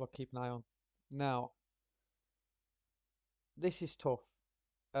they're one to keep an eye on. Now, this is tough,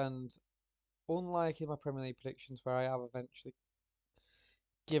 and unlike in my Premier League predictions where I have eventually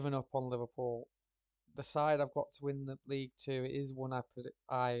given up on Liverpool, the side I've got to win the League Two is one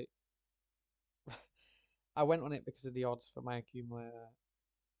I went on it because of the odds for my accumulator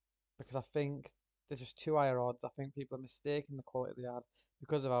because I think they're just too higher odds. I think people are mistaking the quality they had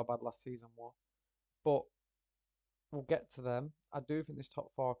because of how bad last season was. But we'll get to them. I do think this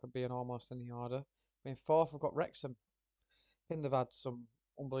top four could be in almost any order. I mean, fourth, I've got Wrexham. I think they've had some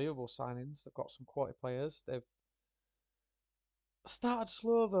unbelievable signings. They've got some quality players. They've started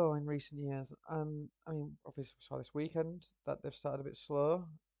slow though in recent years, and I mean, obviously we saw this weekend that they've started a bit slow,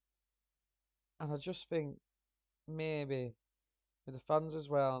 and I just think maybe with the fans as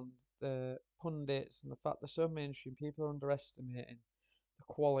well, and the pundits, and the fact they're so mainstream, people are underestimating the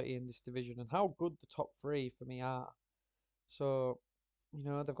quality in this division and how good the top three for me are. So,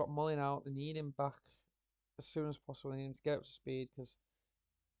 they've got Mullin out, they need him back as soon as possible, they need him to get up to speed because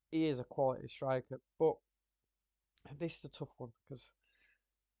he is a quality striker. But this is a tough one because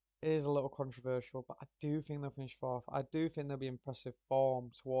it is a little controversial, but I do think they'll finish fourth. I do think there'll be impressive form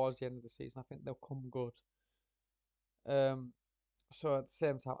towards the end of the season. I think they'll come good. Um, so at the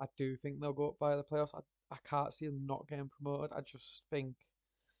same time, I do think they'll go up via the playoffs. I can't see them not getting promoted. I just think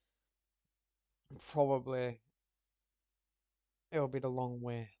probably it'll be the long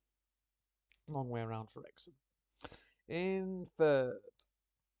way around for Wrexham. In third,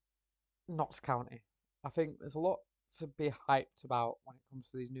 Notts County. I think there's a lot to be hyped about when it comes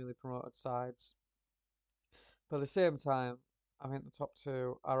to these newly promoted sides. But at the same time, I think the top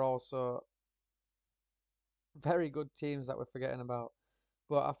two are also very good teams that we're forgetting about.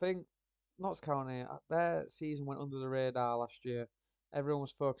 But I think Notts County, their season went under the radar last year. Everyone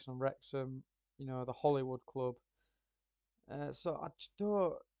was focused on Wrexham, the Hollywood club. So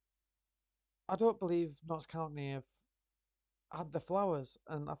I don't believe Notts County have had the flowers,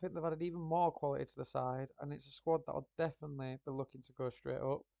 and I think they've added even more quality to the side, and it's a squad that will definitely be looking to go straight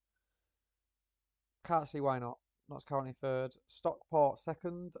up. Can't see why not. Notts County third, Stockport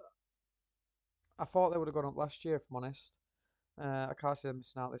second. I thought they would have gone up last year, if I'm honest. I can't see them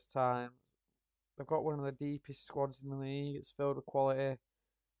missing out this time. They've got one of the deepest squads in the league. It's filled with quality.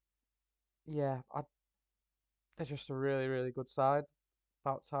 Yeah, they're just a really, really good side.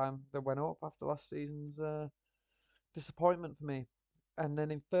 About time they went up after last season's disappointment for me. And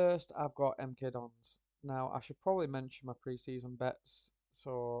then in first, I've got MK Dons. Now, I should probably mention my pre-season bets,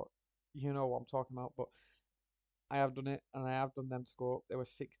 so you know what I'm talking about. But I have done it, and I have done them to go up. They were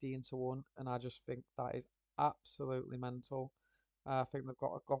 16-1, and I just think that is absolutely mental. I think they've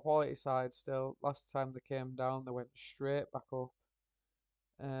got a quality side still. Last time they came down, they went straight back up.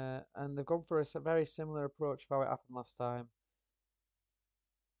 And they've gone for a very similar approach to how it happened last time.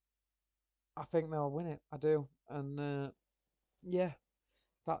 I think they'll win it. I do. And yeah,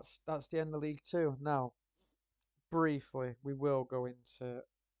 that's the end of League Two. Now, briefly, we will go into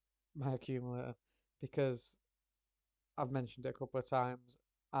my accumulator because I've mentioned it a couple of times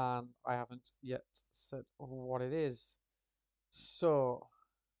and I haven't yet said what it is. So,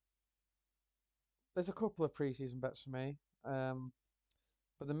 there's a couple of pre-season bets for me,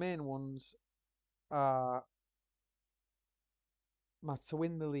 but the main ones are to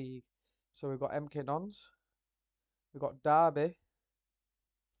win the league. So we've got MK Dons, we've got Derby,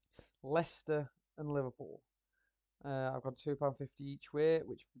 Leicester, and Liverpool. I've got £2.50 each way,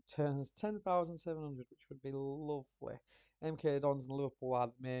 which returns 10,700, which would be lovely. MK Dons and Liverpool are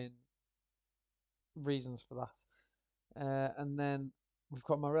the main reasons for that. And then we've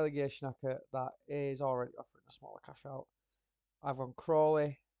got my relegation hacker that is already offering a smaller cash out. I've gone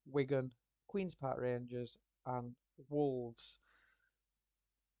Crawley, Wigan, Queen's Park Rangers, and Wolves.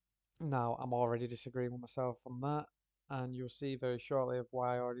 Now, I'm already disagreeing with myself on that, and you'll see very shortly of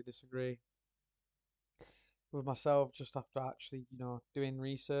why I already disagree with myself just after actually, doing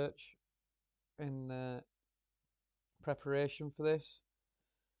research in preparation for this.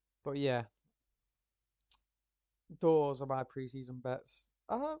 But yeah, those are my pre-season bets.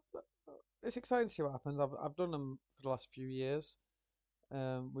 It's exciting to see what happens. I've done them for the last few years.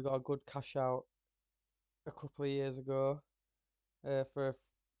 We got a good cash out a couple of years ago for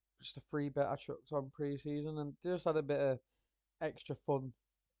just a free bet I chucked on pre-season, and just had a bit of extra fun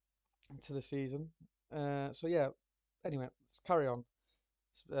into the season. So yeah. Anyway, let's carry on.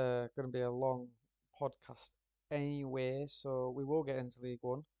 It's going to be a long podcast anyway, so we will get into League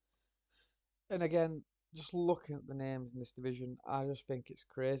One. And again, just looking at the names in this division, I just think it's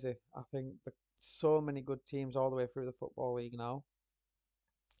crazy. I think so many good teams all the way through the Football League now,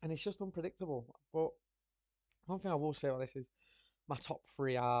 and it's just unpredictable. But one thing I will say about this is my top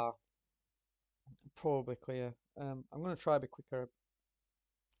three are probably clear. I'm going to try a bit quicker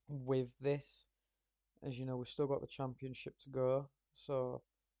with this. As you know, we've still got the championship to go. So,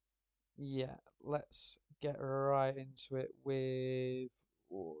 yeah, let's get right into it with.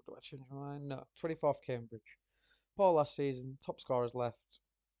 Oh, do I change my mind? No, 24th Cambridge. Poor last season, top scorers left.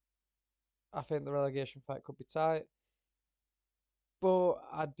 I think the relegation fight could be tight, but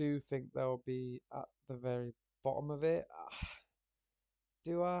I do think they'll be at the very bottom of it.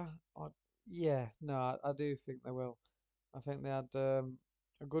 Do I? Yeah, no, I do think they will. I think they had a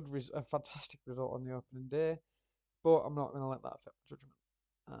fantastic result on the opening day, but I'm not going to let that affect my judgment.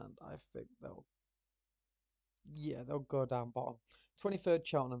 And I think they'll go down bottom. 23rd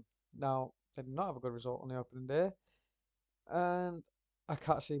Cheltenham. Now, they did not have a good result on the opening day. and I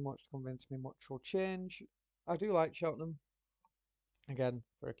can't see much to convince me much will change. I do like Cheltenham, again,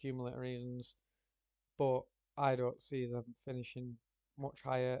 for accumulator reasons, but I don't see them finishing much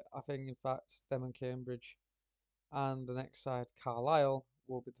higher. I think, in fact, them and Cambridge and the next side, Carlisle,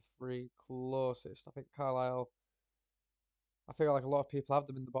 will be the three closest. I think Carlisle, I feel like a lot of people have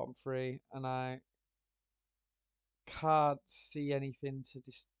them in the bottom three, and I can't see anything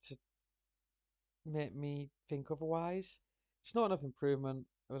to make me think otherwise. It's not enough improvement.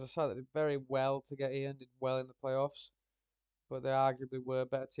 It was a side that did very well to get in, did well in the playoffs, but there arguably were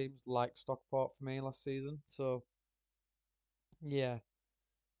better teams like Stockport for me last season. So yeah,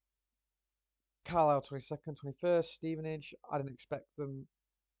 Carlisle 22nd, 21st, Stevenage. I didn't expect them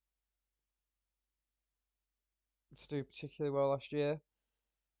to do particularly well last year,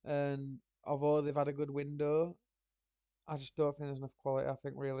 and although they've had a good window, I just don't think there's enough quality. I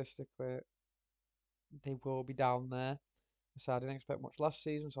think realistically they will be down there. So I didn't expect much last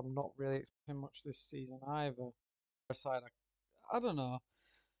season, so I'm not really expecting much this season either. Aside, I don't know.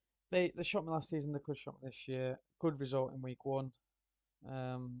 They shot me last season. They could shot me this year. Good result in week one.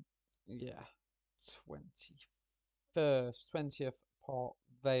 Yeah, 21st, 20th Port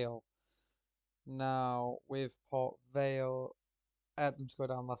Vale. Now with Port Vale, I had them to go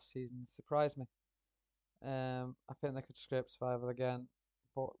down last season. Surprised me. I think they could scrape survival again,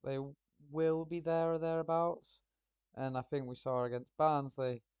 but they will be there or thereabouts. And I think we saw against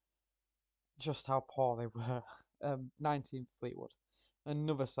Barnsley just how poor they were. 19th Fleetwood,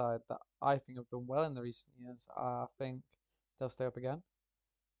 another side that I think have done well in the recent years. I think they'll stay up again.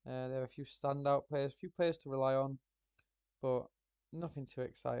 They have a few standout players, a few players to rely on, but nothing too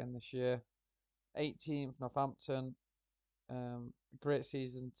exciting this year. 18th Northampton, great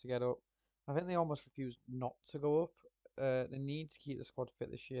season to get up. I think they almost refuse not to go up. They need to keep the squad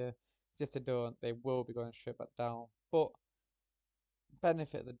fit this year, because if they don't, they will be going straight back down. But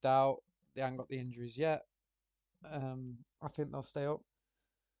benefit of the doubt, they haven't got the injuries yet. I think they'll stay up.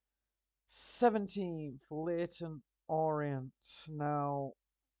 17th, Leighton Orient. Now,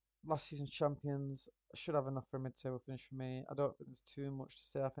 last season's champions should have enough for a mid-table finish for me. I don't think there's too much to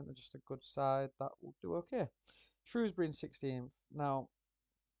say. I think they're just a good side that will do okay. Shrewsbury in 16th. Now,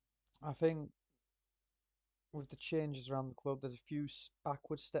 I think with the changes around the club, there's a few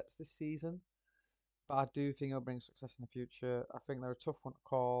backward steps this season, but I do think it'll bring success in the future. I think they're a tough one to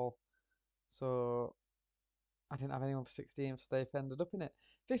call, so I didn't have anyone for 16th, so they've ended up in it.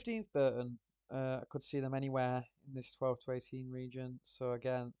 15th, Burton. I could see them anywhere in this 12 to 18 region. So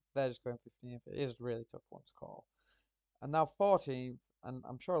again, they're just going 15th. It is a really tough one to call. And now 14th, and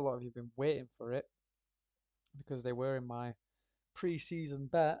I'm sure a lot of you have been waiting for it because they were in my pre-season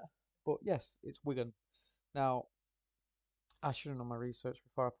bet. But yes, it's Wigan. Now, I should have done my research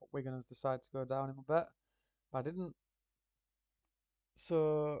before I put Wigan as decide to go down in my bet, but I didn't.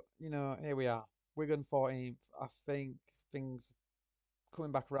 So, here we are. Wigan 14th. I think things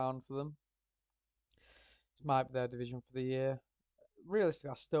coming back around for them. This might be their division for the year. Realistically,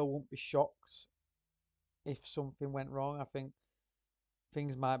 I still won't be shocked if something went wrong. I think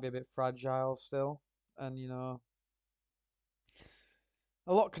things might be a bit fragile still. And,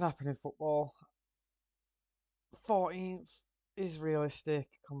 a lot can happen in football. 14th is realistic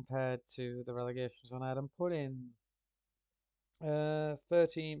compared to the relegation zone. I had them put in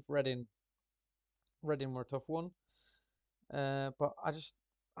 13th, Reading. Reading were a tough one. But I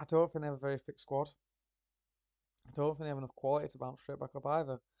don't think they have a very fit squad. I don't think they have enough quality to bounce straight back up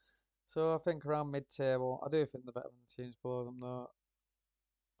either. So I think around mid-table, I do think they're better than the teams below them though.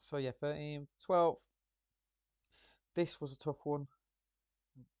 So yeah, 13th, 12th. This was a tough one.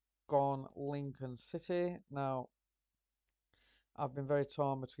 Gone Lincoln City. Now, I've been very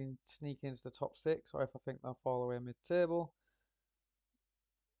torn between sneaking into the top six or if I think they'll fall away mid-table.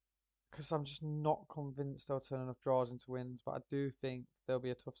 Because I'm just not convinced they'll turn enough draws into wins, but I do think they'll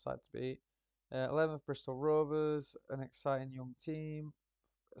be a tough side to beat. 11th Bristol Rovers, an exciting young team,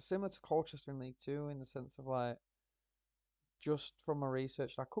 similar to Colchester in League Two in the sense of like, just from my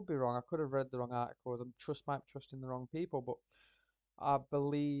research, I could be wrong. I could have read the wrong articles. Might be trusting the wrong people, but I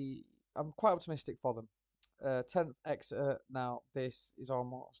believe I'm quite optimistic for them. 10th Exeter. Now this is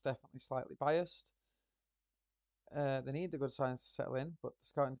almost definitely slightly biased. They need the good signs to settle in, but the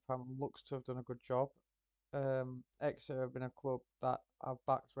scouting department looks to have done a good job. Exeter have been a club that I've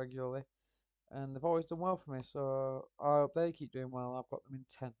backed regularly, and they've always done well for me. So I hope they keep doing well. I've got them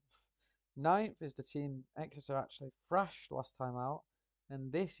in 10th. Ninth is the team Exeter actually thrashed last time out,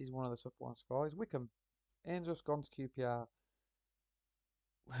 and this is one of the tough ones to call. Is Wickham. Angels gone to QPR,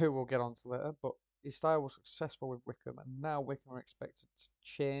 who we'll get on to later, but his style was successful with Wickham, and now Wickham are expected to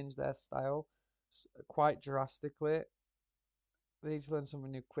change their style quite drastically. They need to learn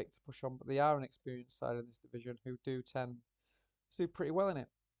something new quick to push on, but they are an experienced side in this division who do tend to do pretty well in it.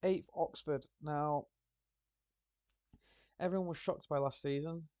 Eighth, Oxford. Now, everyone was shocked by last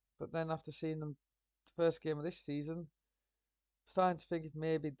season, but then after seeing them the first game of this season, starting to think if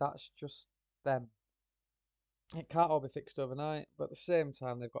maybe that's just them. It can't all be fixed overnight, but at the same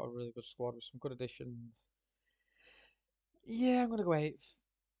time, they've got a really good squad with some good additions. Yeah, I'm gonna go eighth.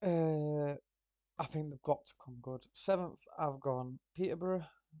 Uh, I think they've got to come good. Seventh, I've gone Peterborough.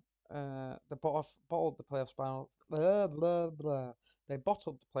 They bottled the playoff final. Blah, blah, blah. They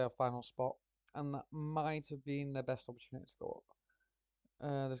bottled the playoff final spot, and that might have been their best opportunity to go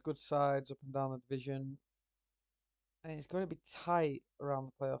up. There's good sides up and down the division, and it's going to be tight around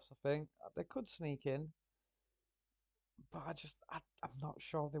the playoffs. I think they could sneak in, but I'm not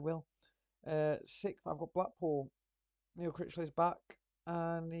sure they will. Sixth, I've got Blackpool. Neil Critchley's back,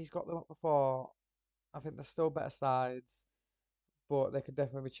 and he's got them up before. I think they're still better sides, but they could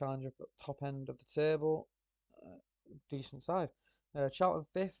definitely be challenging up at the top end of the table. Uh, Decent side. Charlton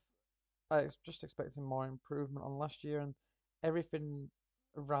fifth. I was just expecting more improvement on last year, and everything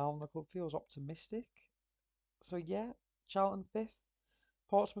around the club feels optimistic. So yeah, Charlton fifth.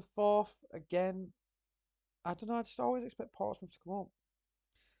 Portsmouth fourth. Again, I don't know. I just always expect Portsmouth to come up.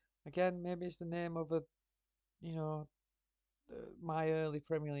 Again, maybe it's the name of you know, my early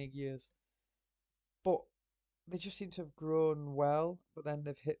Premier League years, but they just seem to have grown well. But then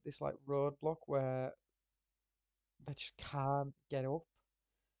they've hit this like roadblock where they just can't get up.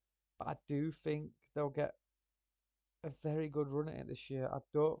 But I do think they'll get a very good run at it this year. I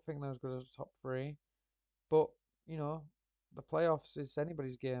don't think they're as good as the top three, but you know, the playoffs is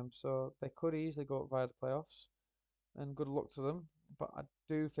anybody's game, so they could easily go up via the playoffs. And good luck to them. But I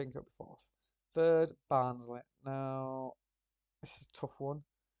do think it'll be fourth. Third, Barnsley. Now, this is a tough one.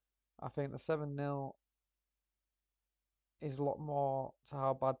 I think the 7-0 is a lot more to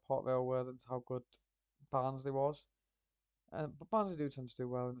how bad Port Vale were than to how good Barnsley was. But Barnsley do tend to do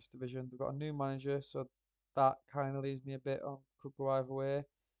well in this division. They've got a new manager, so that kind of leaves me a bit on could go either way.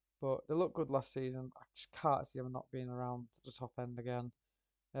 But they looked good last season. I just can't see them not being around the top end again.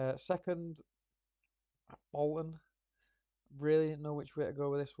 Second, Bolton. Really didn't know which way to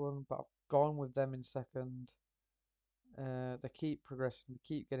go with this one, but I've gone with them in second. They keep progressing, they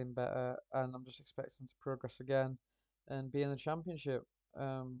keep getting better, and I'm just expecting them to progress again and be in the championship.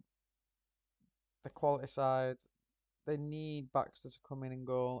 Um, the quality side, they need Baxter to come in and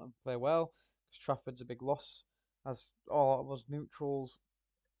goal and play well because Trafford's a big loss, as all of us neutrals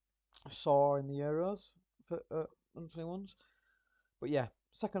saw in the Euros for under 21s. But yeah,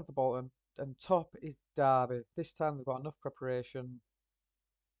 second for Bolton, and top is Derby. This time they've got enough preparation,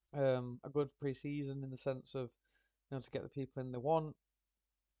 a good pre-season in the sense of to get the people in they want,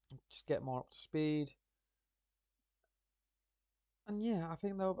 just get more up to speed. And yeah, I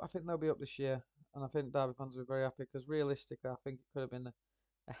think they'll be up this year, and I think Derby fans will be very happy because realistically, I think it could have been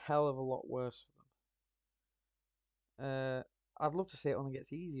a hell of a lot worse for them. I'd love to say it only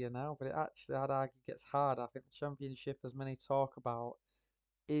gets easier now, but it actually, I'd argue, gets harder. I think the Championship, as many talk about,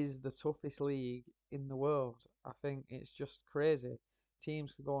 is the toughest league in the world. I think it's just crazy.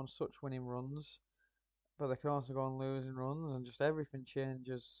 Teams can go on such winning runs, but they can also go on losing runs, and just everything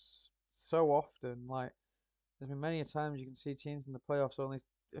changes so often. Like there's been many a times you can see teams in the playoffs only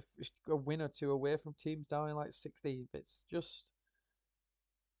if a win or two away from teams down in like 16. It's just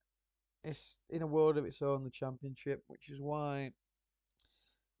it's in a world of its own, the championship, which is why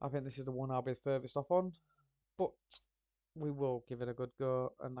I think this is the one I'll be furthest off on. But we will give it a good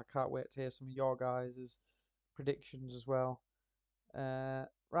go, and I can't wait to hear some of your guys' predictions as well.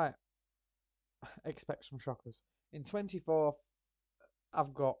 Right, expect some shockers. In 24th,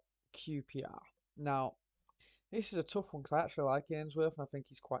 I've got QPR. Now, this is a tough one because I actually like Ainsworth and I think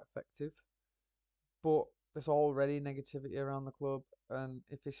he's quite effective. But there's already negativity around the club, and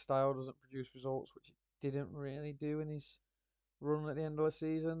if his style doesn't produce results, which it didn't really do in his run at the end of the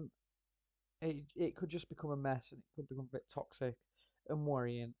season, it could just become a mess and it could become a bit toxic and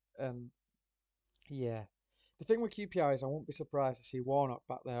worrying. Yeah. The thing with QPR is I won't be surprised to see Warnock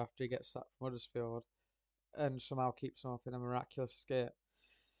back there after he gets sacked from Huddersfield and somehow keeps them up in a miraculous escape.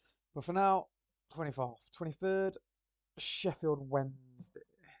 But for now, 24th. 23rd, Sheffield Wednesday.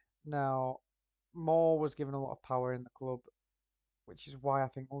 Now, Moore was given a lot of power in the club, which is why I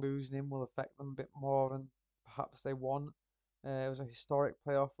think losing him will affect them a bit more than perhaps they want. It was a historic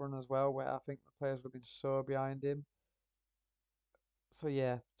playoff run as well, where I think the players would have been so behind him. So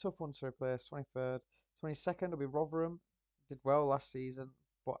yeah, tough one to replace. 23rd, 22nd will be Rotherham. Did well last season,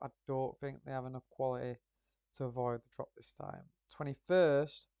 but I don't think they have enough quality to avoid the drop this time.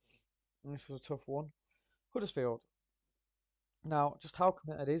 21st, and this was a tough one. Huddersfield. Now, just how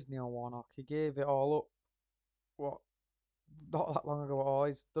committed is Neil Warnock? He gave it all up, what, not that long ago at all.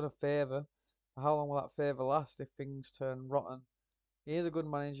 He's done a favour. How long will that favour last if things turn rotten? He is a good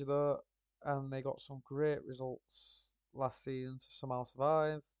manager though, and they got some great results last season to somehow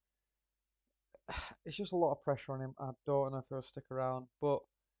survive. It's just a lot of pressure on him. I don't know if he'll stick around, but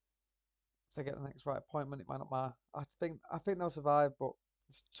if they get the next right appointment, it might not matter. I think they'll survive, but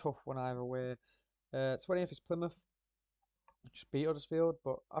it's a tough one either way. 20th is Plymouth, just beat Huddersfield,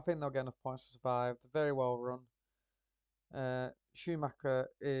 but I think they'll get enough points to survive. They're very well run. Schumacher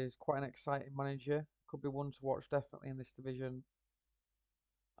is quite an exciting manager. Could be one to watch definitely in this division.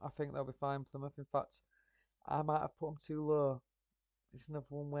 I think they'll be fine, Plymouth. In fact, I might have put them too low. It's another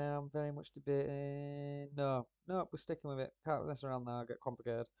one where I'm very much debating. No, no, we're sticking with it. Can't mess around now, get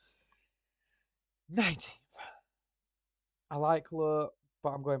complicated. 19th. I like Low, but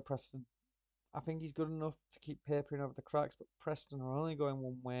I'm going Preston. I think he's good enough to keep papering over the cracks, but Preston are only going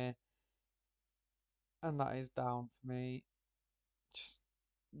one way, and that is down for me. Just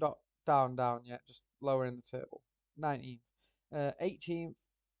not down yet, just lower in the table. 19th. 18th,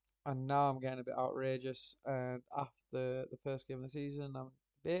 and now I'm getting a bit outrageous. And after the first game of the season, I'm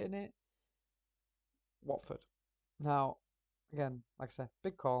debating it. Watford. Now, again, like I said,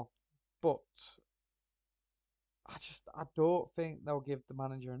 big call, but I don't think they'll give the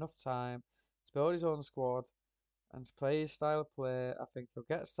manager enough time to build his own squad and to play his style of play. I think he'll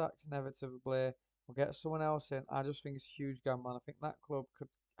get sacked inevitably. We'll get someone else in. I just think it's a huge gamble. I think that club could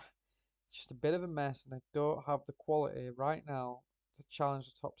it's just a bit of a mess, and they don't have the quality right now to challenge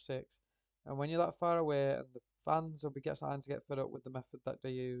the top six. And when you're that far away, and the fans will be starting to get fed up with the method that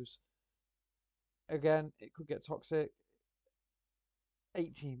they use, again, it could get toxic.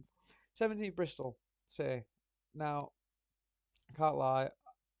 18th, 17th, Bristol. Say now, I can't lie,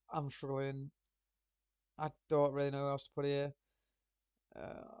 I'm struggling. I don't really know who else to put here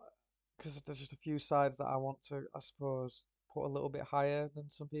because there's just a few sides that I want to, I suppose, put a little bit higher than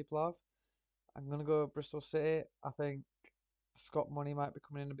some people have. I'm gonna go Bristol City. I think Scott Money might be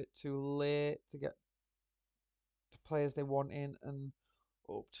coming in a bit too late to get the players they want in and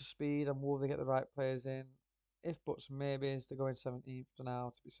up to speed, and will they get the right players in? If buts and maybes, they're going 17th for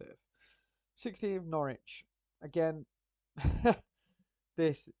now to be safe. 16th, Norwich. Again,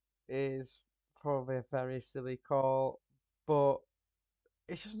 this is probably a very silly call, but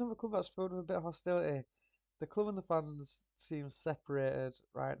it's just another club that's filled with a bit of hostility. The club and the fans seem separated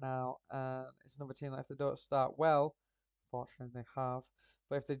right now, and it's another team that if they don't start well, fortunately they have,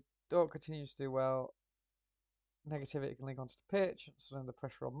 but if they don't continue to do well, negativity can link onto the pitch, so the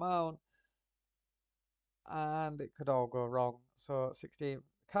pressure on Mount, and it could all go wrong. So 16th,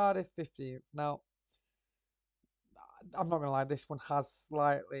 Cardiff 15th. Now, I'm not gonna lie, this one has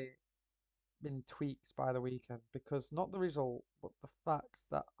slightly been tweaked by the weekend because not the result, but the facts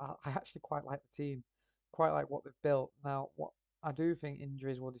that I actually quite like the team, quite like what they've built. Now, what I do think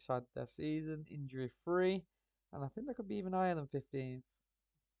injuries will decide their season, injury free, and I think they could be even higher than 15th.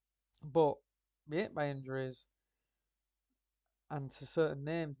 But be hit by injuries and to certain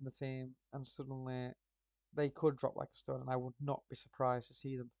names in the team, and suddenly they could drop like a stone, and I would not be surprised to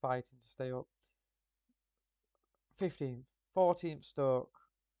see them fighting to stay up. 15th, 14th Stoke.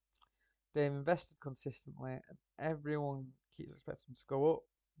 They've invested consistently, and everyone keeps expecting them to go up.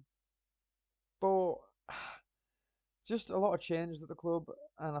 But just a lot of changes at the club,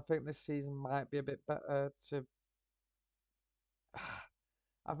 and I think this season might be a bit better to.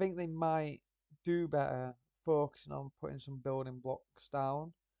 I think they might do better focusing on putting some building blocks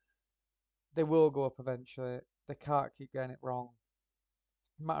down. They will go up eventually. They can't keep getting it wrong.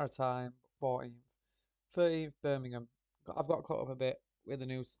 Matter of time. 14th, 13th, Birmingham. I've got caught up a bit with the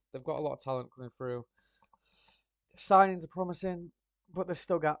news. They've got a lot of talent coming through. Signings are promising, but there's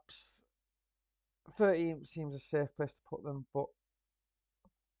still gaps. 13th seems a safe place to put them, but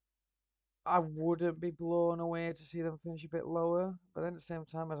I wouldn't be blown away to see them finish a bit lower. But then at the same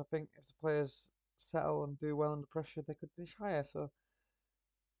time, I think if the players settle and do well under pressure, they could finish higher. So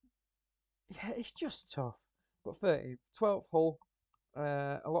yeah, it's just tough. But 13th, 12th Hull,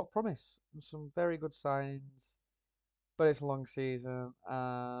 a lot of promise, and some very good signs. But it's a long season,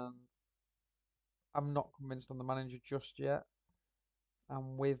 and I'm not convinced on the manager just yet.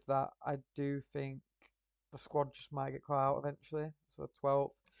 And with that, I do think the squad just might get caught out eventually. So 12th,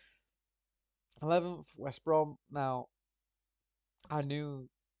 11th, West Brom. Now, I knew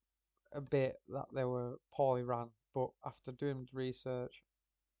a bit that they were poorly run, but after doing research,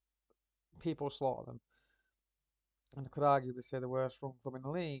 people slaughter them. And I could arguably say the worst run club in the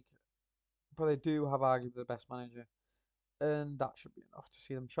league, but they do have arguably the best manager, and that should be enough to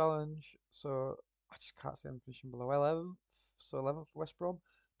see them challenge. So I just can't see them finishing below 11th. So 11th for West Brom.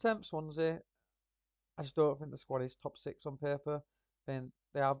 10th Swansea. I just don't think the squad is top six on paper. And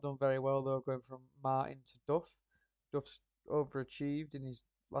they have done very well though, going from Martin to Duff. Duff's overachieved in his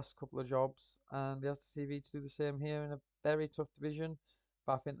last couple of jobs, and he has the CV to do the same here in a very tough division.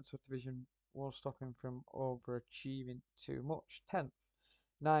 But I think the tough division will stop him from overachieving too much. 10th,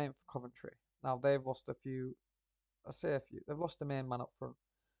 9th, Coventry. Now they've lost a few. I say a few. They've lost the main man up front,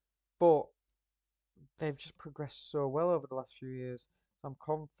 but they've just progressed so well over the last few years. So I'm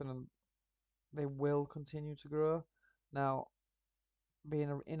confident they will continue to grow. Now,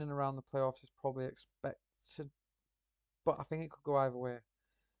 being in and around the playoffs is probably expected, but I think it could go either way,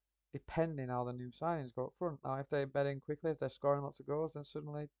 depending how the new signings go up front. Now, if they bed in quickly, if they're scoring lots of goals, then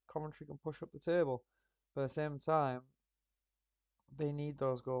suddenly Coventry can push up the table. But at the same time, they need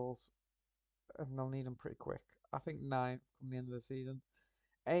those goals, and they'll need them pretty quick. I think ninth come the end of the season.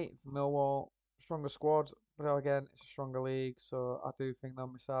 Eighth, Millwall, stronger squad, but again, it's a stronger league, so I do think they'll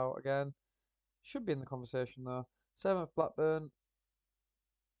miss out again. Should be in the conversation though. Seventh, Blackburn,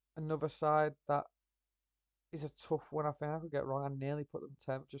 another side that is a tough one. I think I could get wrong. I nearly put them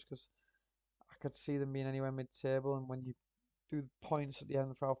 10th just because I could see them being anywhere mid-table, and when you do the points at the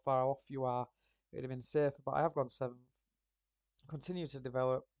end for how far off you are, it'd have been safer. But I have gone 7th. Continue to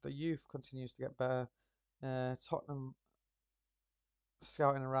develop. The youth continues to get better. Tottenham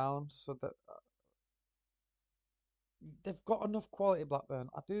scouting around so that they've got enough quality. Blackburn,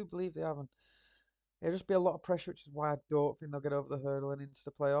 I do believe they haven't. It'll just be a lot of pressure, which is why I don't think they'll get over the hurdle and into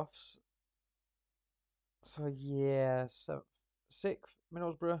the playoffs. So yeah, 7th, 6th,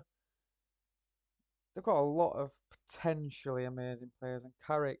 Middlesbrough. They've got a lot of potentially amazing players, and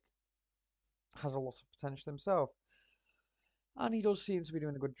Carrick has a lot of potential himself, and he does seem to be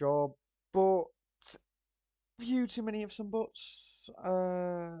doing a good job. But few too many of some buts.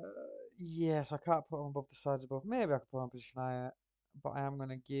 Yes, I can't put them above the sides above. Maybe I could put them in position higher, but I am going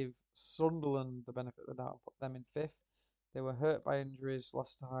to give Sunderland the benefit of the doubt and put them in 5th. They were hurt by injuries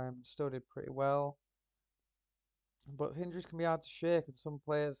last time and still did pretty well. But injuries can be hard to shake, and some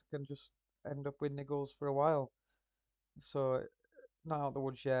players can just end up with niggles for a while. So, not out of the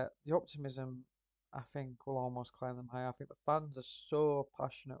woods yet. The optimism, I think, will almost climb them high. I think the fans are so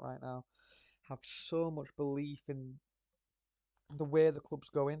passionate right now, have so much belief in the way the club's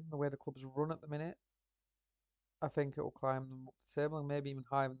going, the way the club's run at the minute. I think it will climb them up the table and maybe even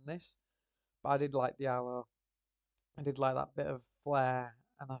higher than this. But I did like Diallo. I did like that bit of flair,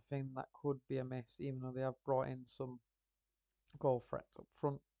 and I think that could be a miss, even though they have brought in some goal threats up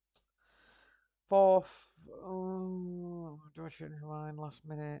front. 4th, oh, do I change my mind last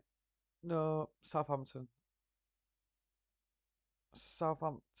minute? No, Southampton.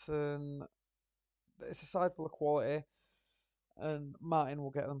 Southampton, it's a side full of quality, and Martin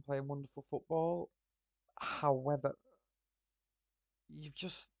will get them playing wonderful football. However, you've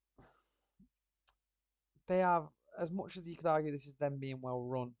just they have, as much as you could argue this is them being well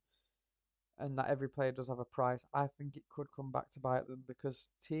run and that every player does have a price. I think it could come back to bite them because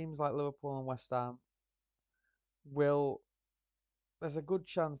teams like Liverpool and West Ham will. There's a good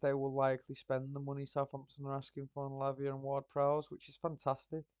chance they will likely spend the money Southampton are asking for on Lavia and Ward-Prowse, which is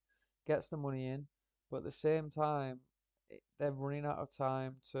fantastic. Gets the money in, but at the same time, they're running out of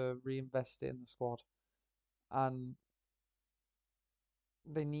time to reinvest it in the squad, and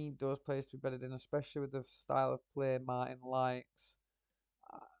they need those players to be bedded in, especially with the style of play Martin likes.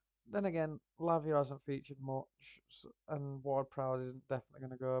 Uh, Then again, Lavia hasn't featured much, and Ward-Prowse isn't definitely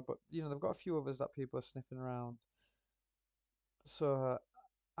going to go. But they've got a few others that people are sniffing around. So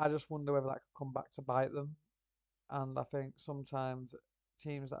I just wonder whether that could come back to bite them. And I think sometimes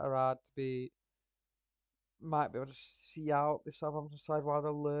teams that are hard to beat might be able to see out this Southampton side while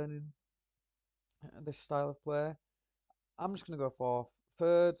they're learning this style of play. I'm just going to go 4th.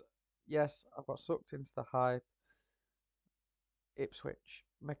 3rd, yes, I've got sucked into the hype. Ipswich.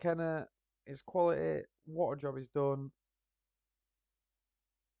 McKenna is quality. What a job he's done.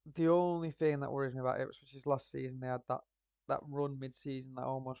 The only thing that worries me about Ipswich is last season they had that run mid-season that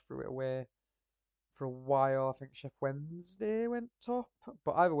almost threw it away for a while. I think Chef Wednesday went top,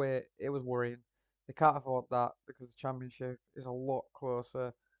 but either way, it was worrying. They can't afford that because the Championship is a lot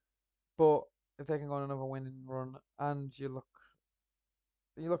closer. But if they can go on another winning run, and you look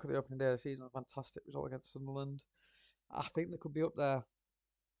at the opening day of the season, a fantastic result against Sunderland. I think they could be up there.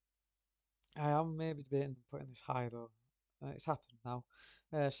 I am maybe debating putting this high though. It's happened now.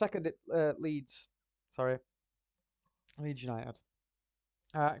 Second, Leeds. Sorry, Leeds United.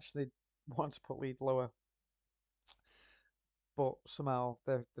 I actually want to put Leeds lower, but somehow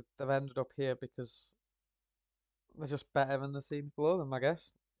they've ended up here because they're just better than the teams below them, I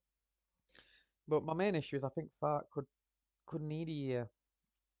guess. But my main issue is I think Fark could need a year,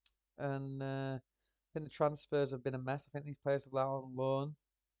 and I think the transfers have been a mess. I think these players are out on loan.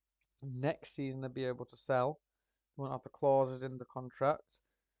 Next season they'll be able to sell. They won't have the clauses in the contract.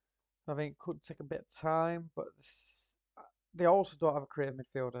 I think it could take a bit of time, but they also don't have a creative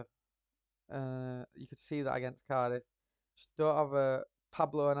midfielder. You could see that against Cardiff. Just don't have a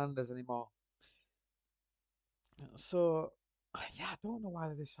Pablo Hernandez anymore. So, yeah, I don't know why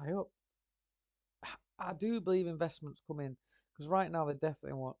they're this high up. I do believe investments come in because right now they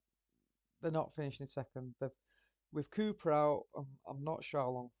definitely want. They're not finishing second. They've with Cooper out. I'm not sure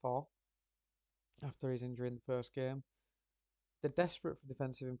how long for after his injury in the first game. They're desperate for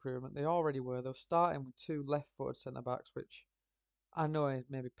defensive improvement. They already were. They were starting with two left-footed centre backs, which I know is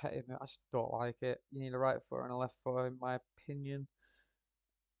maybe petty, but I just don't like it. You need a right footer and a left footer, in my opinion.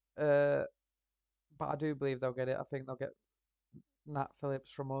 Uh, but I do believe they'll get it. I think they'll get Nat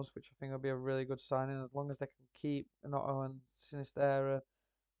Phillips from us, which I think will be a really good signing as long as they can keep Noto and Sinistera. I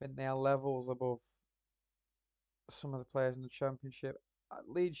think they are levels above some of the players in the Championship.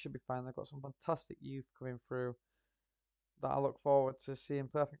 Leeds should be fine. They've got some fantastic youth coming through that I look forward to seeing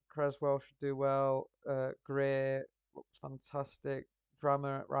play. I think Creswell should do well. Gray looks fantastic.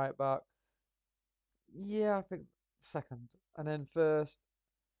 Drama at right back. Yeah, I think second. And then first,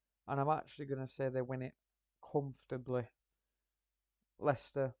 and I'm actually going to say they win it comfortably.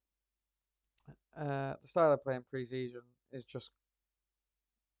 Leicester. The style of playing pre-season is just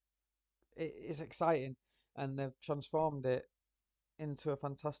it is exciting, and they've transformed it into a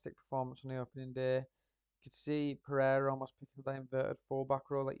fantastic performance on the opening day. You could see Pereira almost picking up that inverted fullback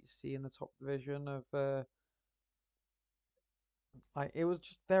role that you see in the top division of like it was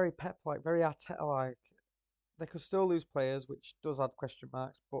just very Pep like, very Arteta like. They could still lose players, which does add question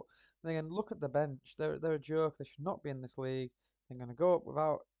marks. But then again, look at the bench. They're a joke. They should not be in this league. They're going to go up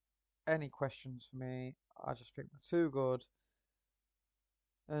without any questions for me. I just think they're too good.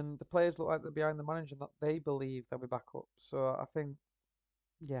 And the players look like they're behind the manager and that they believe they'll be back up. So I think,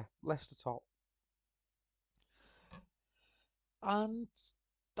 yeah, Leicester top. And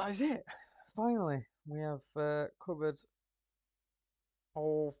that is it. Finally, we have covered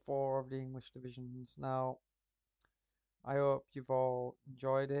all four of the English divisions. Now, I hope you've all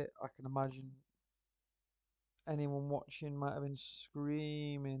enjoyed it. I can imagine anyone watching might have been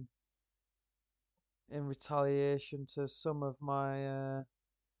screaming in retaliation to some of my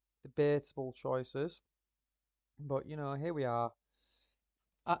debatable choices. But here we are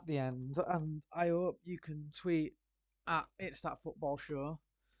at the end, and I hope you can tweet at It's That Football Show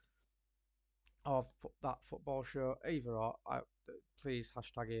or That Football Show, either or. Please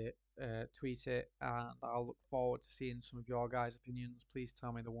hashtag it, tweet it, and I'll look forward to seeing some of your guys' opinions. Please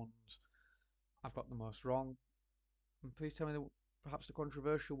tell me the ones I've got the most wrong, and please tell me perhaps the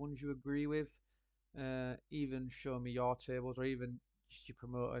controversial ones you agree with. Even show me your tables, or even just your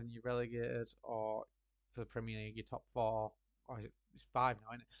promoted and your relegated, or for the Premier League, your top four, or it's five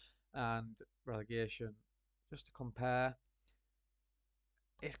now, isn't it? And relegation, just to compare.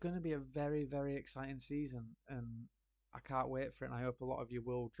 It's going to be a very, very exciting season, and I can't wait for it. And I hope a lot of you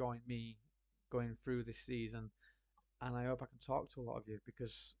will join me going through this season, and I hope I can talk to a lot of you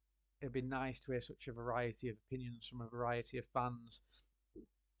because it'd be nice to hear such a variety of opinions from a variety of fans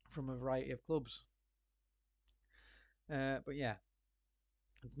from a variety of clubs. But yeah,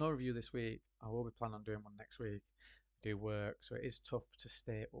 there's no review this week. I will be planning on doing one next week. I do work, so it is tough to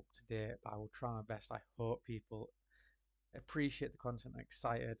stay up to date, but I will try my best. I hope people appreciate the content and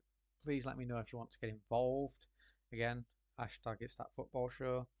excited. Please let me know if you want to get involved. Again, hashtag It's That Football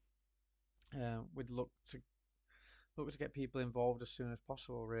Show. We'd look to get people involved as soon as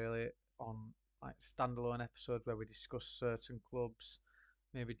possible, really, on like standalone episodes where we discuss certain clubs,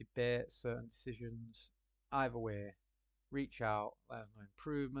 maybe debate certain decisions. Either way, reach out, let us know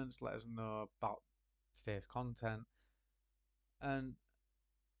improvements, let us know about today's content, and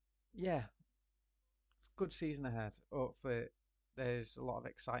yeah, it's a good season ahead. Hopefully, there's a lot of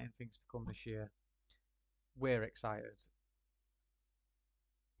exciting things to come this year. We're excited.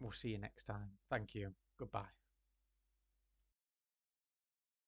 We'll see you next time. Thank you. Goodbye.